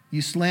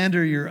 You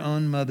slander your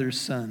own mother's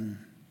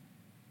son.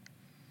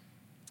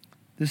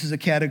 This is a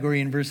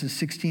category in verses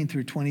 16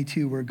 through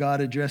 22 where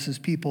God addresses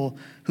people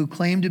who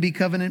claim to be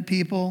covenant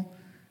people.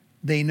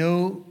 They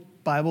know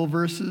Bible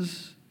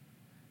verses.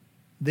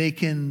 They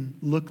can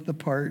look the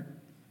part.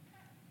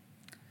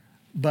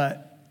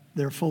 But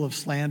they're full of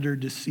slander,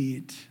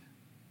 deceit,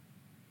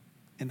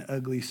 and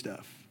ugly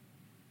stuff.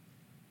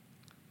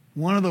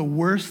 One of the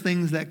worst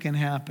things that can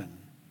happen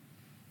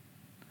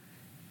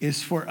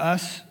is for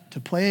us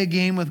to play a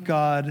game with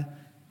God,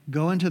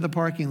 go into the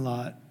parking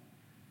lot,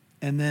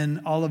 and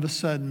then all of a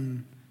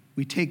sudden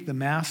we take the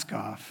mask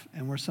off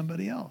and we're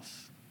somebody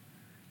else.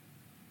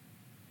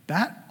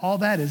 All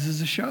that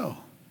is a show.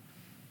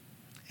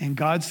 And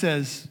God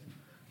says,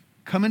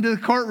 come into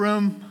the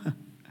courtroom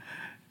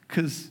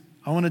because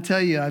I want to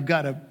tell you I've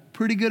got a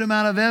pretty good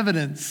amount of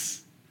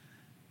evidence.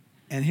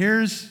 And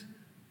here's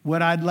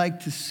what I'd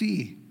like to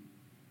see.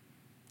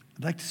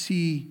 I'd like to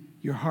see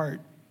your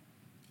heart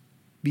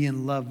be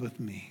in love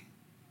with me.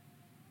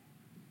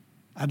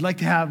 I'd like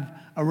to have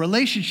a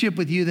relationship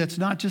with you that's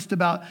not just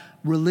about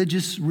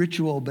religious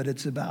ritual, but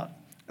it's about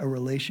a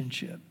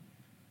relationship.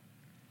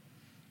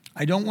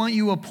 I don't want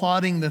you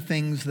applauding the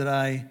things that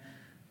I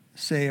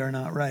say are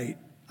not right.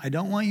 I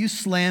don't want you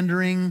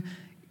slandering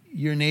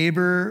your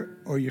neighbor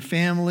or your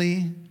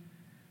family.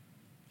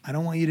 I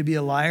don't want you to be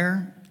a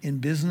liar in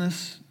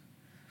business.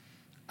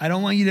 I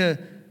don't want you to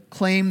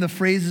claim the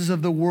phrases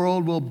of the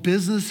world, well,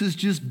 business is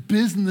just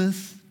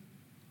business.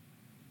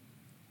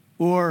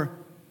 Or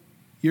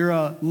you're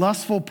a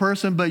lustful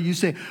person, but you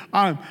say,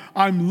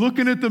 I'm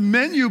looking at the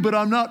menu, but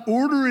I'm not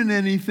ordering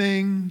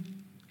anything.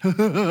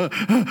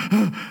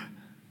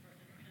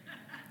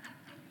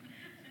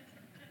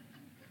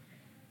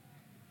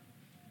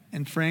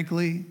 And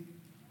frankly,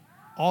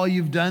 all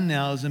you've done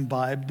now is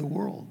imbibe the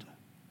world.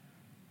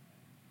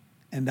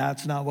 And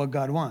that's not what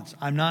God wants.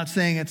 I'm not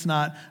saying it's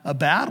not a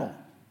battle,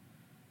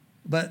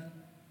 but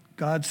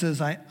God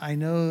says, I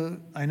know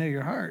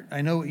your heart.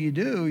 I know what you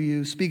do.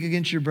 You speak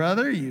against your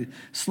brother. You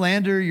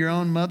slander your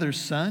own mother's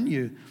son.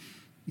 You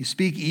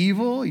speak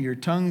evil. Your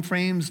tongue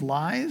frames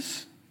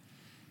lies.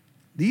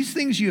 These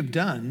things you have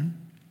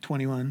done,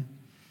 21,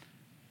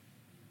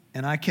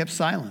 and I kept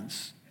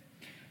silence.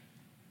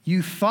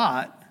 You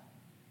thought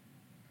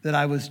that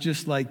I was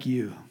just like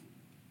you.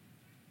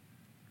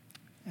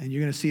 And you're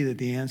going to see that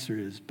the answer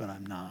is, but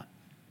I'm not.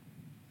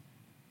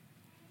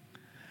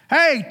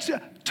 Hey,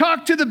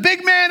 talk to the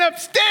big man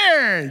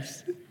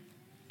upstairs.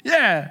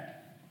 Yeah.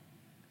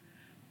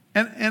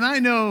 And I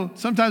know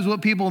sometimes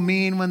what people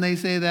mean when they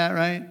say that,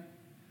 right?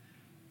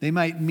 They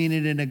might mean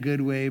it in a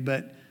good way,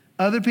 but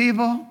other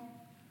people,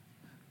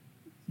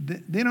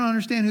 they don't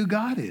understand who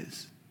God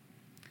is.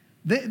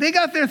 They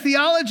got their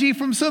theology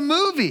from some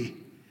movie.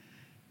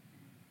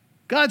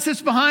 God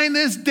sits behind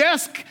this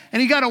desk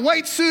and he got a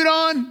white suit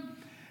on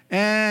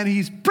and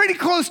he's pretty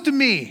close to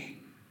me.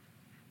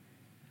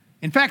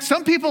 In fact,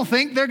 some people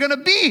think they're going to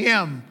be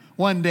him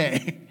one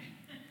day.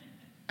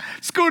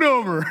 Scoot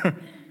over.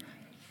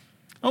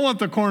 I want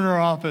the corner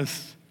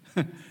office.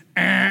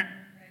 I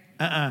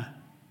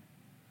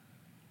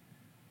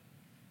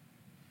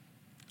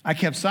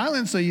kept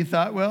silent, so you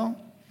thought, well,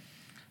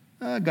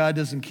 God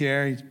doesn't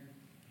care. He's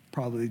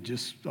probably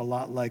just a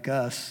lot like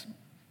us.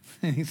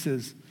 And he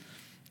says,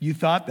 you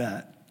thought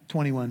that.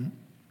 21.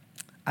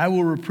 I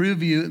will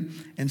reprove you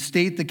and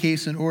state the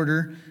case in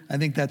order. I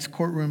think that's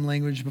courtroom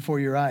language before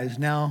your eyes.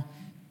 Now,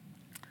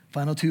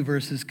 final two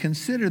verses.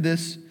 Consider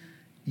this,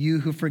 you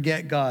who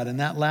forget God. And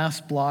that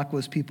last block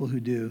was people who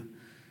do.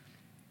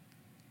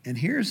 And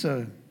here's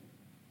a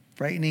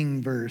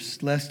frightening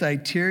verse. Lest I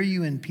tear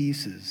you in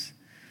pieces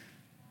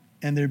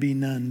and there be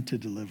none to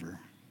deliver.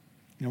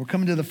 We're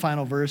coming to the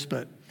final verse,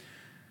 but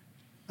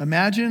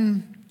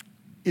imagine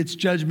it's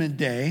Judgment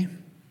Day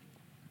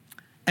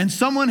and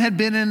someone had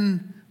been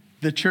in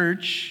the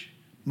church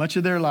much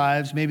of their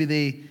lives. Maybe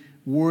they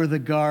wore the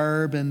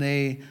garb and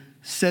they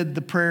said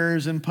the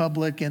prayers in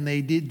public and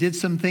they did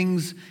some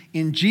things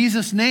in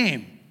Jesus'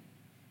 name.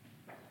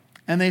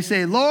 And they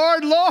say,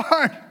 Lord,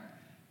 Lord.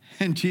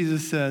 And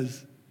Jesus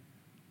says,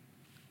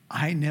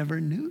 I never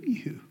knew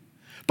you.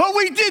 But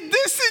we did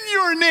this in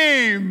your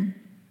name.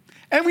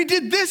 And we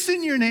did this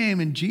in your name.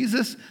 And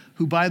Jesus,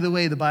 who, by the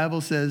way, the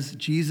Bible says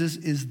Jesus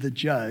is the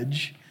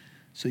judge.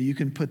 So you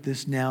can put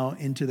this now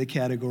into the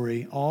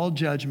category. All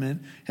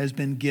judgment has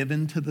been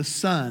given to the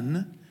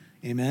Son.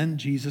 Amen.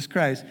 Jesus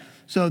Christ.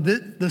 So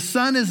the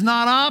Son is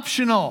not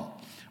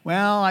optional.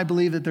 Well, I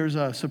believe that there's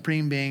a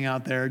supreme being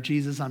out there.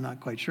 Jesus, I'm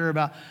not quite sure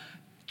about.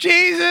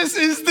 Jesus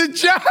is the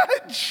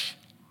judge.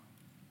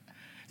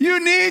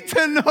 You need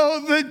to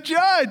know the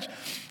judge.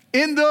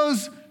 In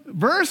those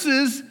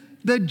verses,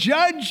 the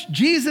judge,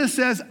 Jesus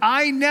says,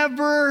 I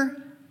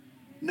never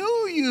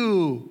knew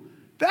you.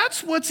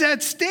 That's what's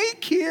at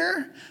stake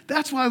here.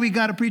 That's why we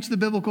got to preach the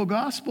biblical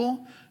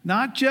gospel,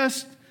 not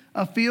just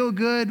a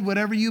feel-good,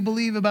 whatever you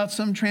believe about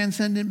some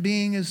transcendent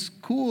being is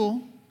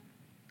cool.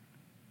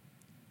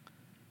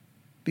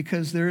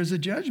 Because there is a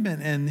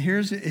judgment. And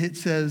it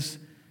says,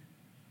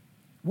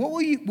 what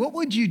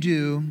would you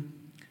do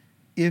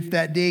if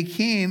that day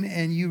came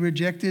and you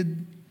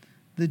rejected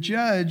the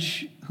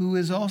judge who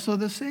is also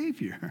the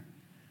Savior?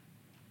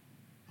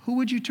 Who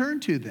would you turn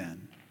to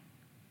then?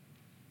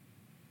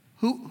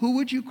 Who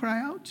would you cry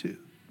out to?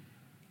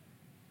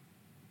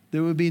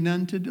 There would be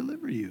none to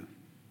deliver you.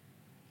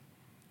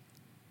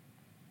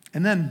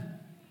 And then,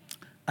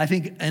 I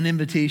think an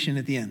invitation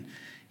at the end.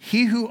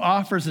 He who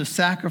offers a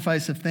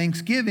sacrifice of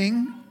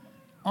thanksgiving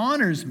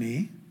honors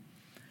me,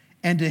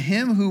 and to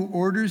him who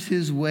orders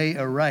his way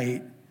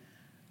aright,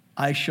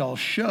 I shall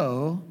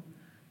show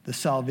the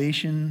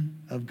salvation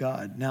of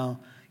God.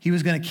 Now, he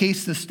was going to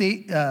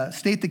state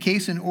the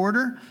case in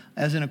order,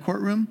 as in a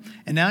courtroom.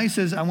 And now he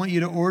says, I want you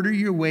to order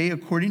your way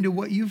according to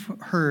what you've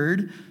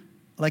heard,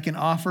 like an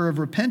offer of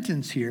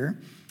repentance here.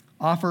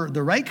 Offer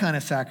the right kind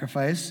of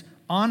sacrifice.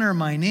 Honor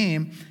my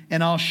name.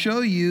 And I'll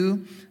show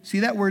you, see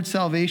that word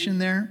salvation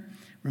there?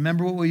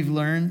 Remember what we've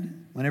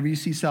learned? Whenever you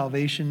see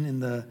salvation in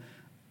the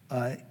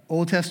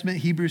Old Testament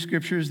Hebrew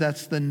scriptures,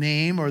 that's the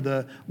name or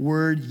the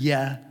word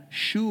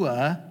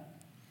Yeshua,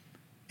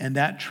 and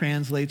that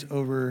translates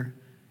over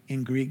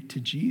in Greek to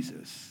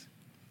Jesus.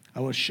 I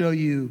will show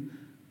you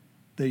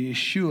the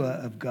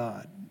Yeshua of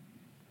God.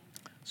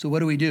 So what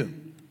do we do?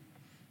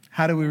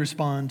 How do we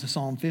respond to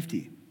Psalm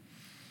 50?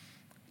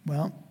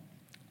 Well,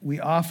 we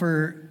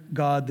offer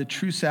God the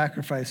true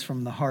sacrifice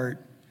from the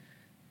heart,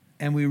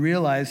 and we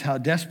realize how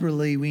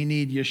desperately we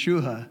need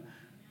Yeshua,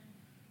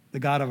 the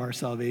God of our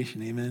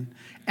salvation, amen?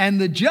 And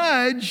the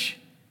judge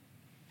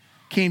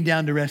came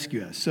down to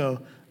rescue us.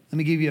 So let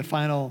me give you a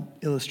final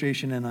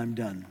illustration and I'm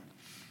done.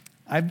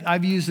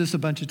 I've used this a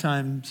bunch of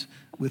times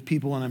with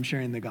people when I'm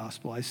sharing the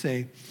gospel. I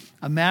say,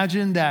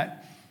 imagine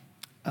that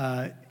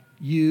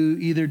you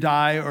either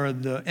die or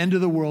the end of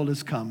the world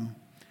has come,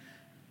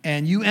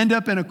 and you end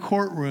up in a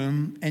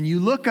courtroom and you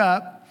look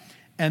up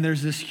and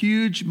there's this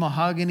huge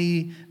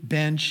mahogany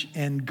bench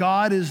and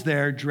God is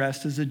there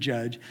dressed as a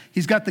judge.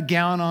 He's got the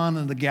gown on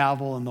and the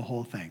gavel and the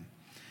whole thing.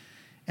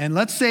 And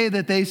let's say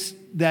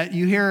that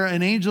you hear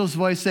an angel's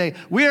voice say,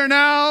 "We are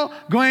now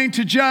going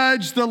to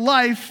judge the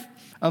life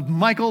of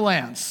Michael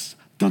Lance."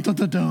 Dun, dun,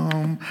 dun,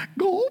 dun.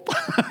 Gulp.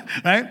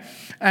 Right?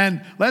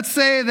 And let's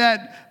say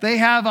that they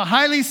have a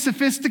highly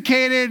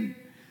sophisticated,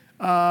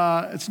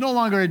 it's no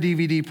longer a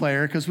DVD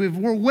player because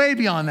we're way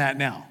beyond that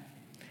now.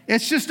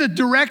 It's just a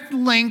direct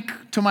link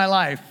to my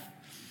life,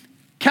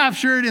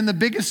 captured in the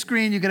biggest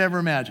screen you could ever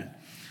imagine.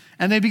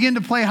 And they begin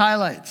to play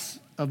highlights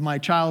of my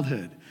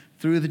childhood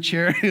through the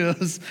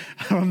Cheerios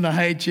from the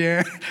high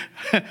chair.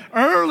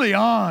 Early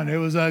on, it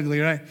was ugly,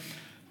 right?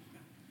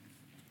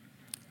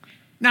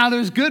 Now,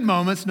 there's good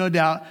moments, no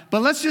doubt,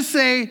 but let's just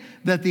say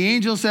that the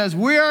angel says,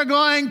 we are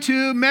going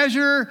to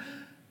measure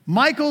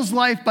Michael's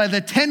life by the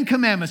 10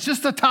 commandments,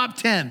 just the top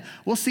 10.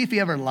 We'll see if he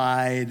ever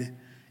lied,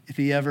 if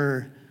he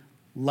ever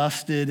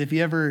lusted, if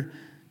he ever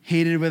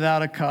hated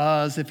without a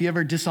cause, if he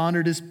ever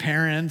dishonored his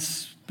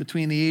parents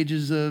between the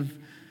ages of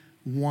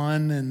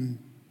 1 and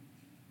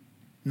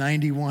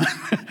 91,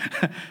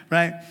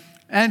 right?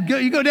 And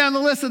you go down the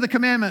list of the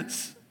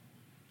commandments.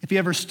 If he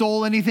ever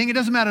stole anything, it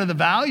doesn't matter the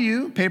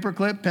value,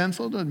 paperclip,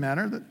 pencil, doesn't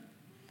matter.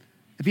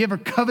 If he ever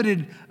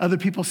coveted other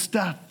people's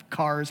stuff,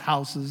 cars,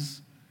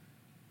 houses,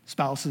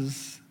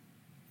 spouses.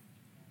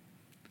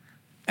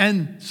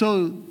 And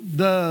so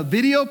the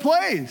video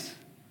plays.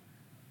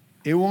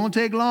 It won't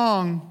take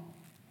long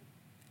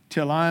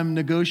till I'm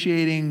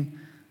negotiating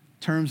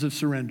terms of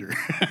surrender.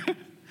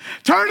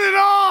 Turn it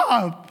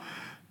off!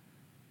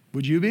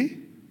 Would you be?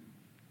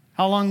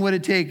 How long would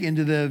it take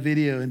into the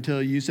video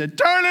until you said,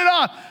 turn it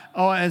off?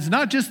 Oh, it's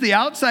not just the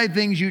outside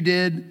things you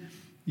did.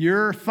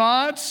 Your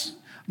thoughts,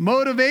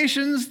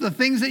 motivations, the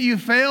things that you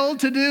failed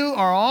to do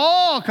are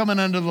all coming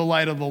under the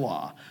light of the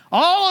law.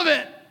 All of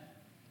it.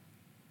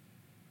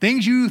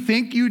 Things you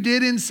think you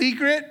did in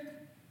secret,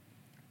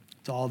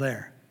 it's all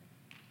there.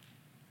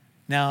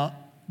 Now,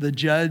 the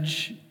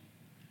judge,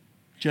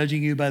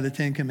 judging you by the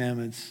 10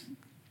 commandments,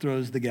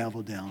 throws the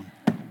gavel down.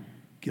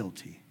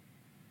 Guilty.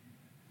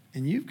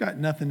 And you've got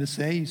nothing to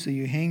say, so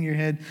you hang your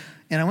head.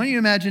 And I want you to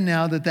imagine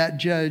now that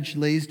judge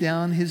lays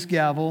down his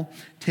gavel,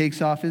 takes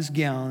off his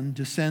gown,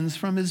 descends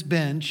from his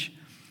bench,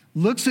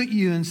 looks at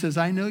you and says,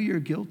 I know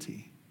you're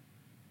guilty.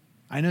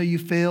 I know you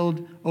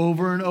failed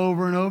over and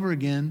over and over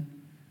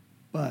again,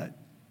 but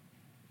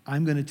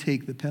I'm going to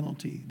take the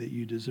penalty that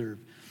you deserve.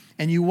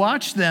 And you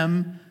watch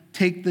them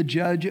take the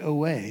judge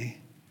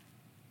away,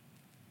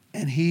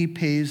 and he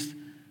pays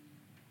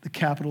the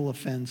capital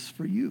offense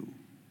for you.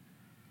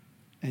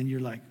 And you're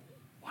like,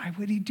 why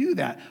would he do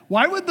that?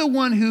 Why would the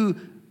one who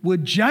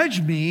would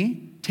judge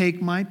me take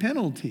my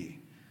penalty?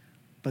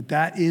 But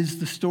that is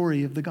the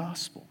story of the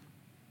gospel.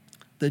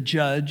 The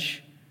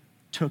judge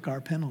took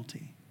our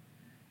penalty,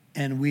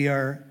 and we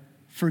are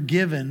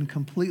forgiven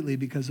completely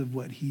because of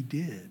what he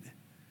did.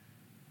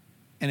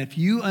 And if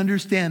you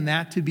understand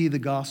that to be the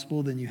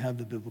gospel, then you have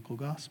the biblical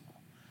gospel.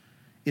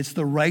 It's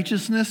the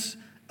righteousness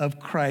of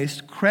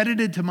Christ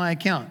credited to my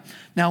account.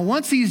 Now,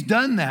 once he's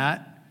done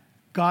that,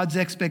 God's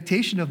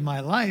expectation of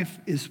my life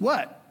is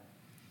what?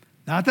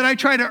 Not that I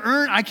try to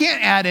earn, I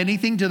can't add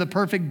anything to the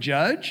perfect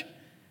judge,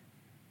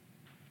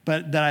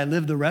 but that I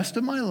live the rest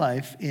of my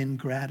life in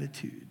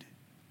gratitude.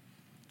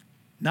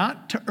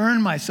 Not to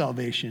earn my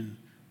salvation,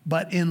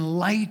 but in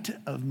light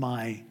of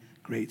my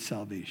great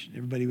salvation.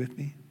 Everybody with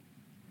me?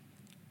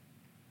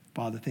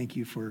 Father, thank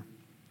you for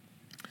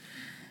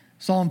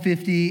Psalm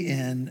 50,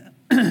 and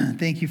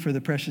thank you for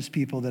the precious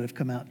people that have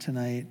come out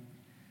tonight.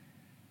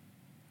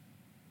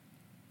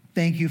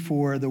 Thank you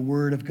for the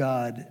word of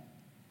God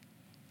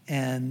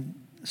and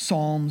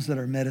psalms that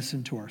are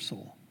medicine to our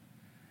soul.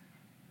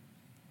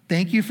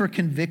 Thank you for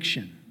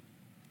conviction.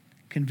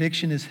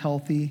 Conviction is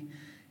healthy.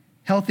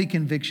 Healthy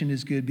conviction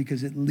is good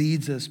because it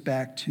leads us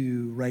back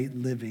to right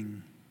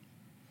living.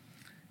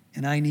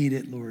 And I need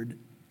it, Lord.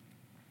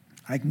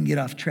 I can get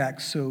off track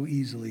so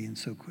easily and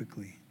so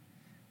quickly.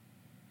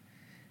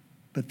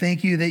 But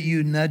thank you that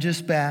you nudge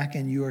us back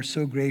and you are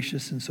so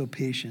gracious and so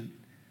patient.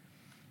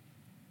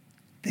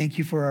 Thank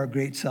you for our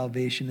great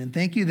salvation. And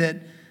thank you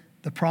that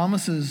the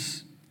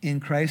promises in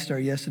Christ are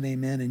yes and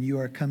amen, and you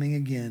are coming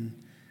again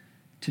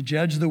to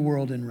judge the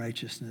world in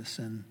righteousness.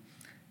 And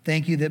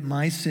thank you that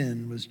my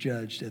sin was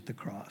judged at the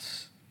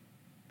cross.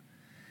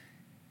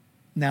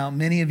 Now,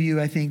 many of you,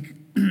 I think,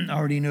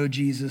 already know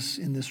Jesus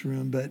in this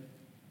room, but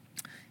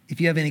if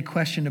you have any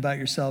question about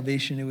your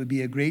salvation, it would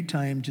be a great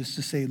time just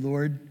to say,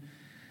 Lord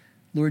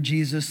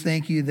Jesus,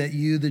 thank you that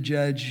you, the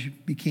judge,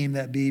 became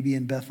that baby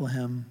in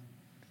Bethlehem.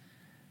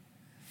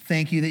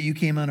 Thank you that you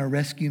came on a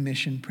rescue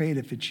mission, prayed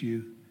if it's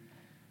you,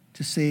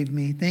 to save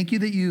me. Thank you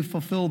that you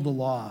fulfilled the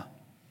law.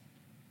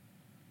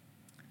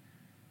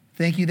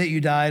 Thank you that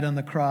you died on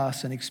the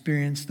cross and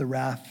experienced the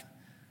wrath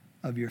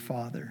of your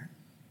Father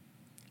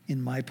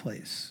in my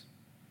place.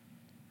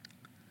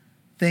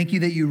 Thank you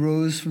that you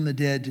rose from the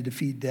dead to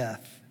defeat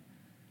death,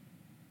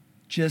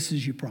 just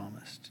as you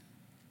promised.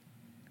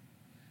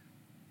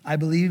 I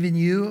believe in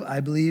you. I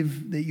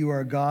believe that you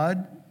are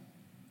God,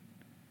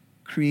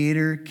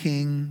 Creator,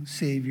 King,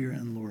 Savior,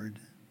 and Lord.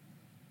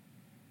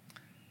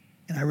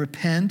 And I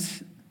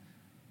repent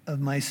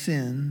of my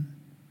sin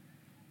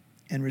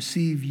and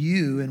receive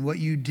you and what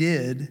you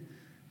did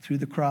through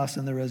the cross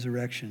and the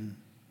resurrection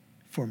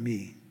for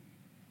me.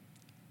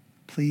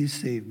 Please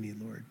save me,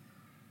 Lord.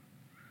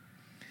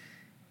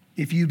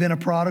 If you've been a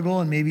prodigal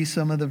and maybe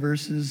some of the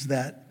verses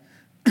that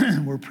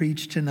were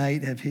preached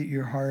tonight have hit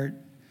your heart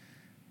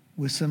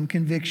with some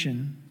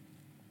conviction,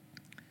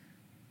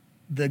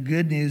 the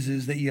good news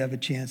is that you have a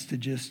chance to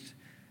just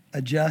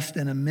adjust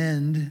and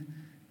amend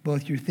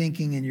both your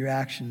thinking and your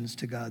actions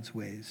to God's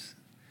ways.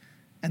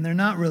 And they're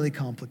not really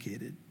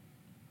complicated.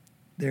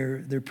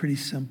 They're pretty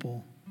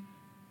simple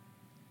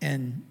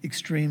and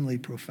extremely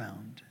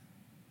profound.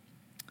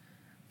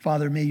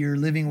 Father, may your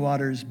living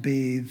waters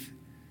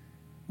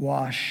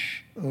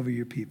wash over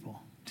your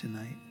people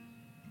tonight.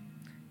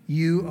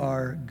 You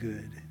are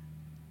good.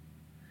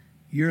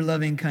 Your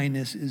loving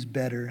kindness is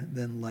better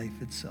than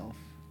life itself.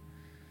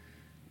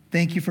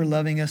 Thank you for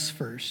loving us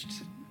first,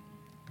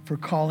 for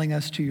calling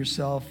us to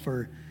yourself,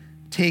 for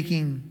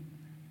taking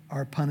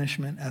our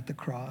punishment at the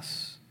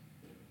cross.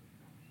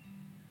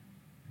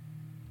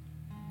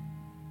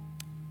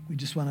 We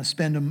just want to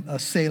spend a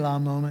Selah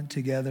moment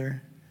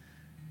together,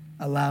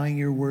 allowing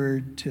your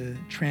word to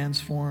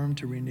transform,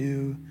 to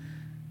renew,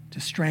 to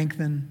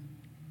strengthen.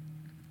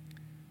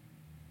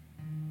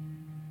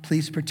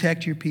 Please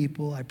protect your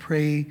people. I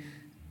pray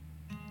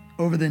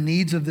over the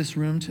needs of this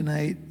room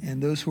tonight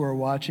and those who are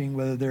watching,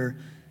 whether they're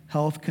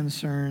health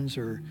concerns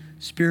or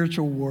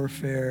spiritual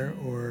warfare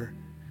or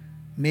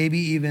maybe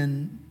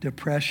even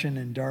depression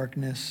and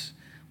darkness.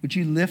 Would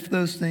you lift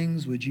those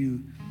things? Would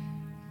you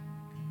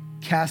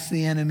cast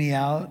the enemy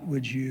out?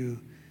 Would you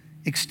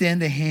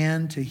extend a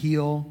hand to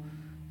heal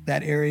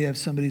that area of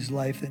somebody's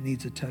life that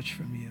needs a touch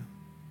from you?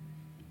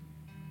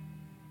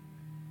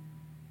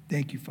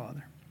 Thank you,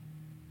 Father.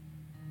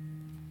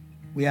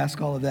 We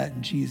ask all of that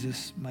in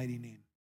Jesus' mighty name.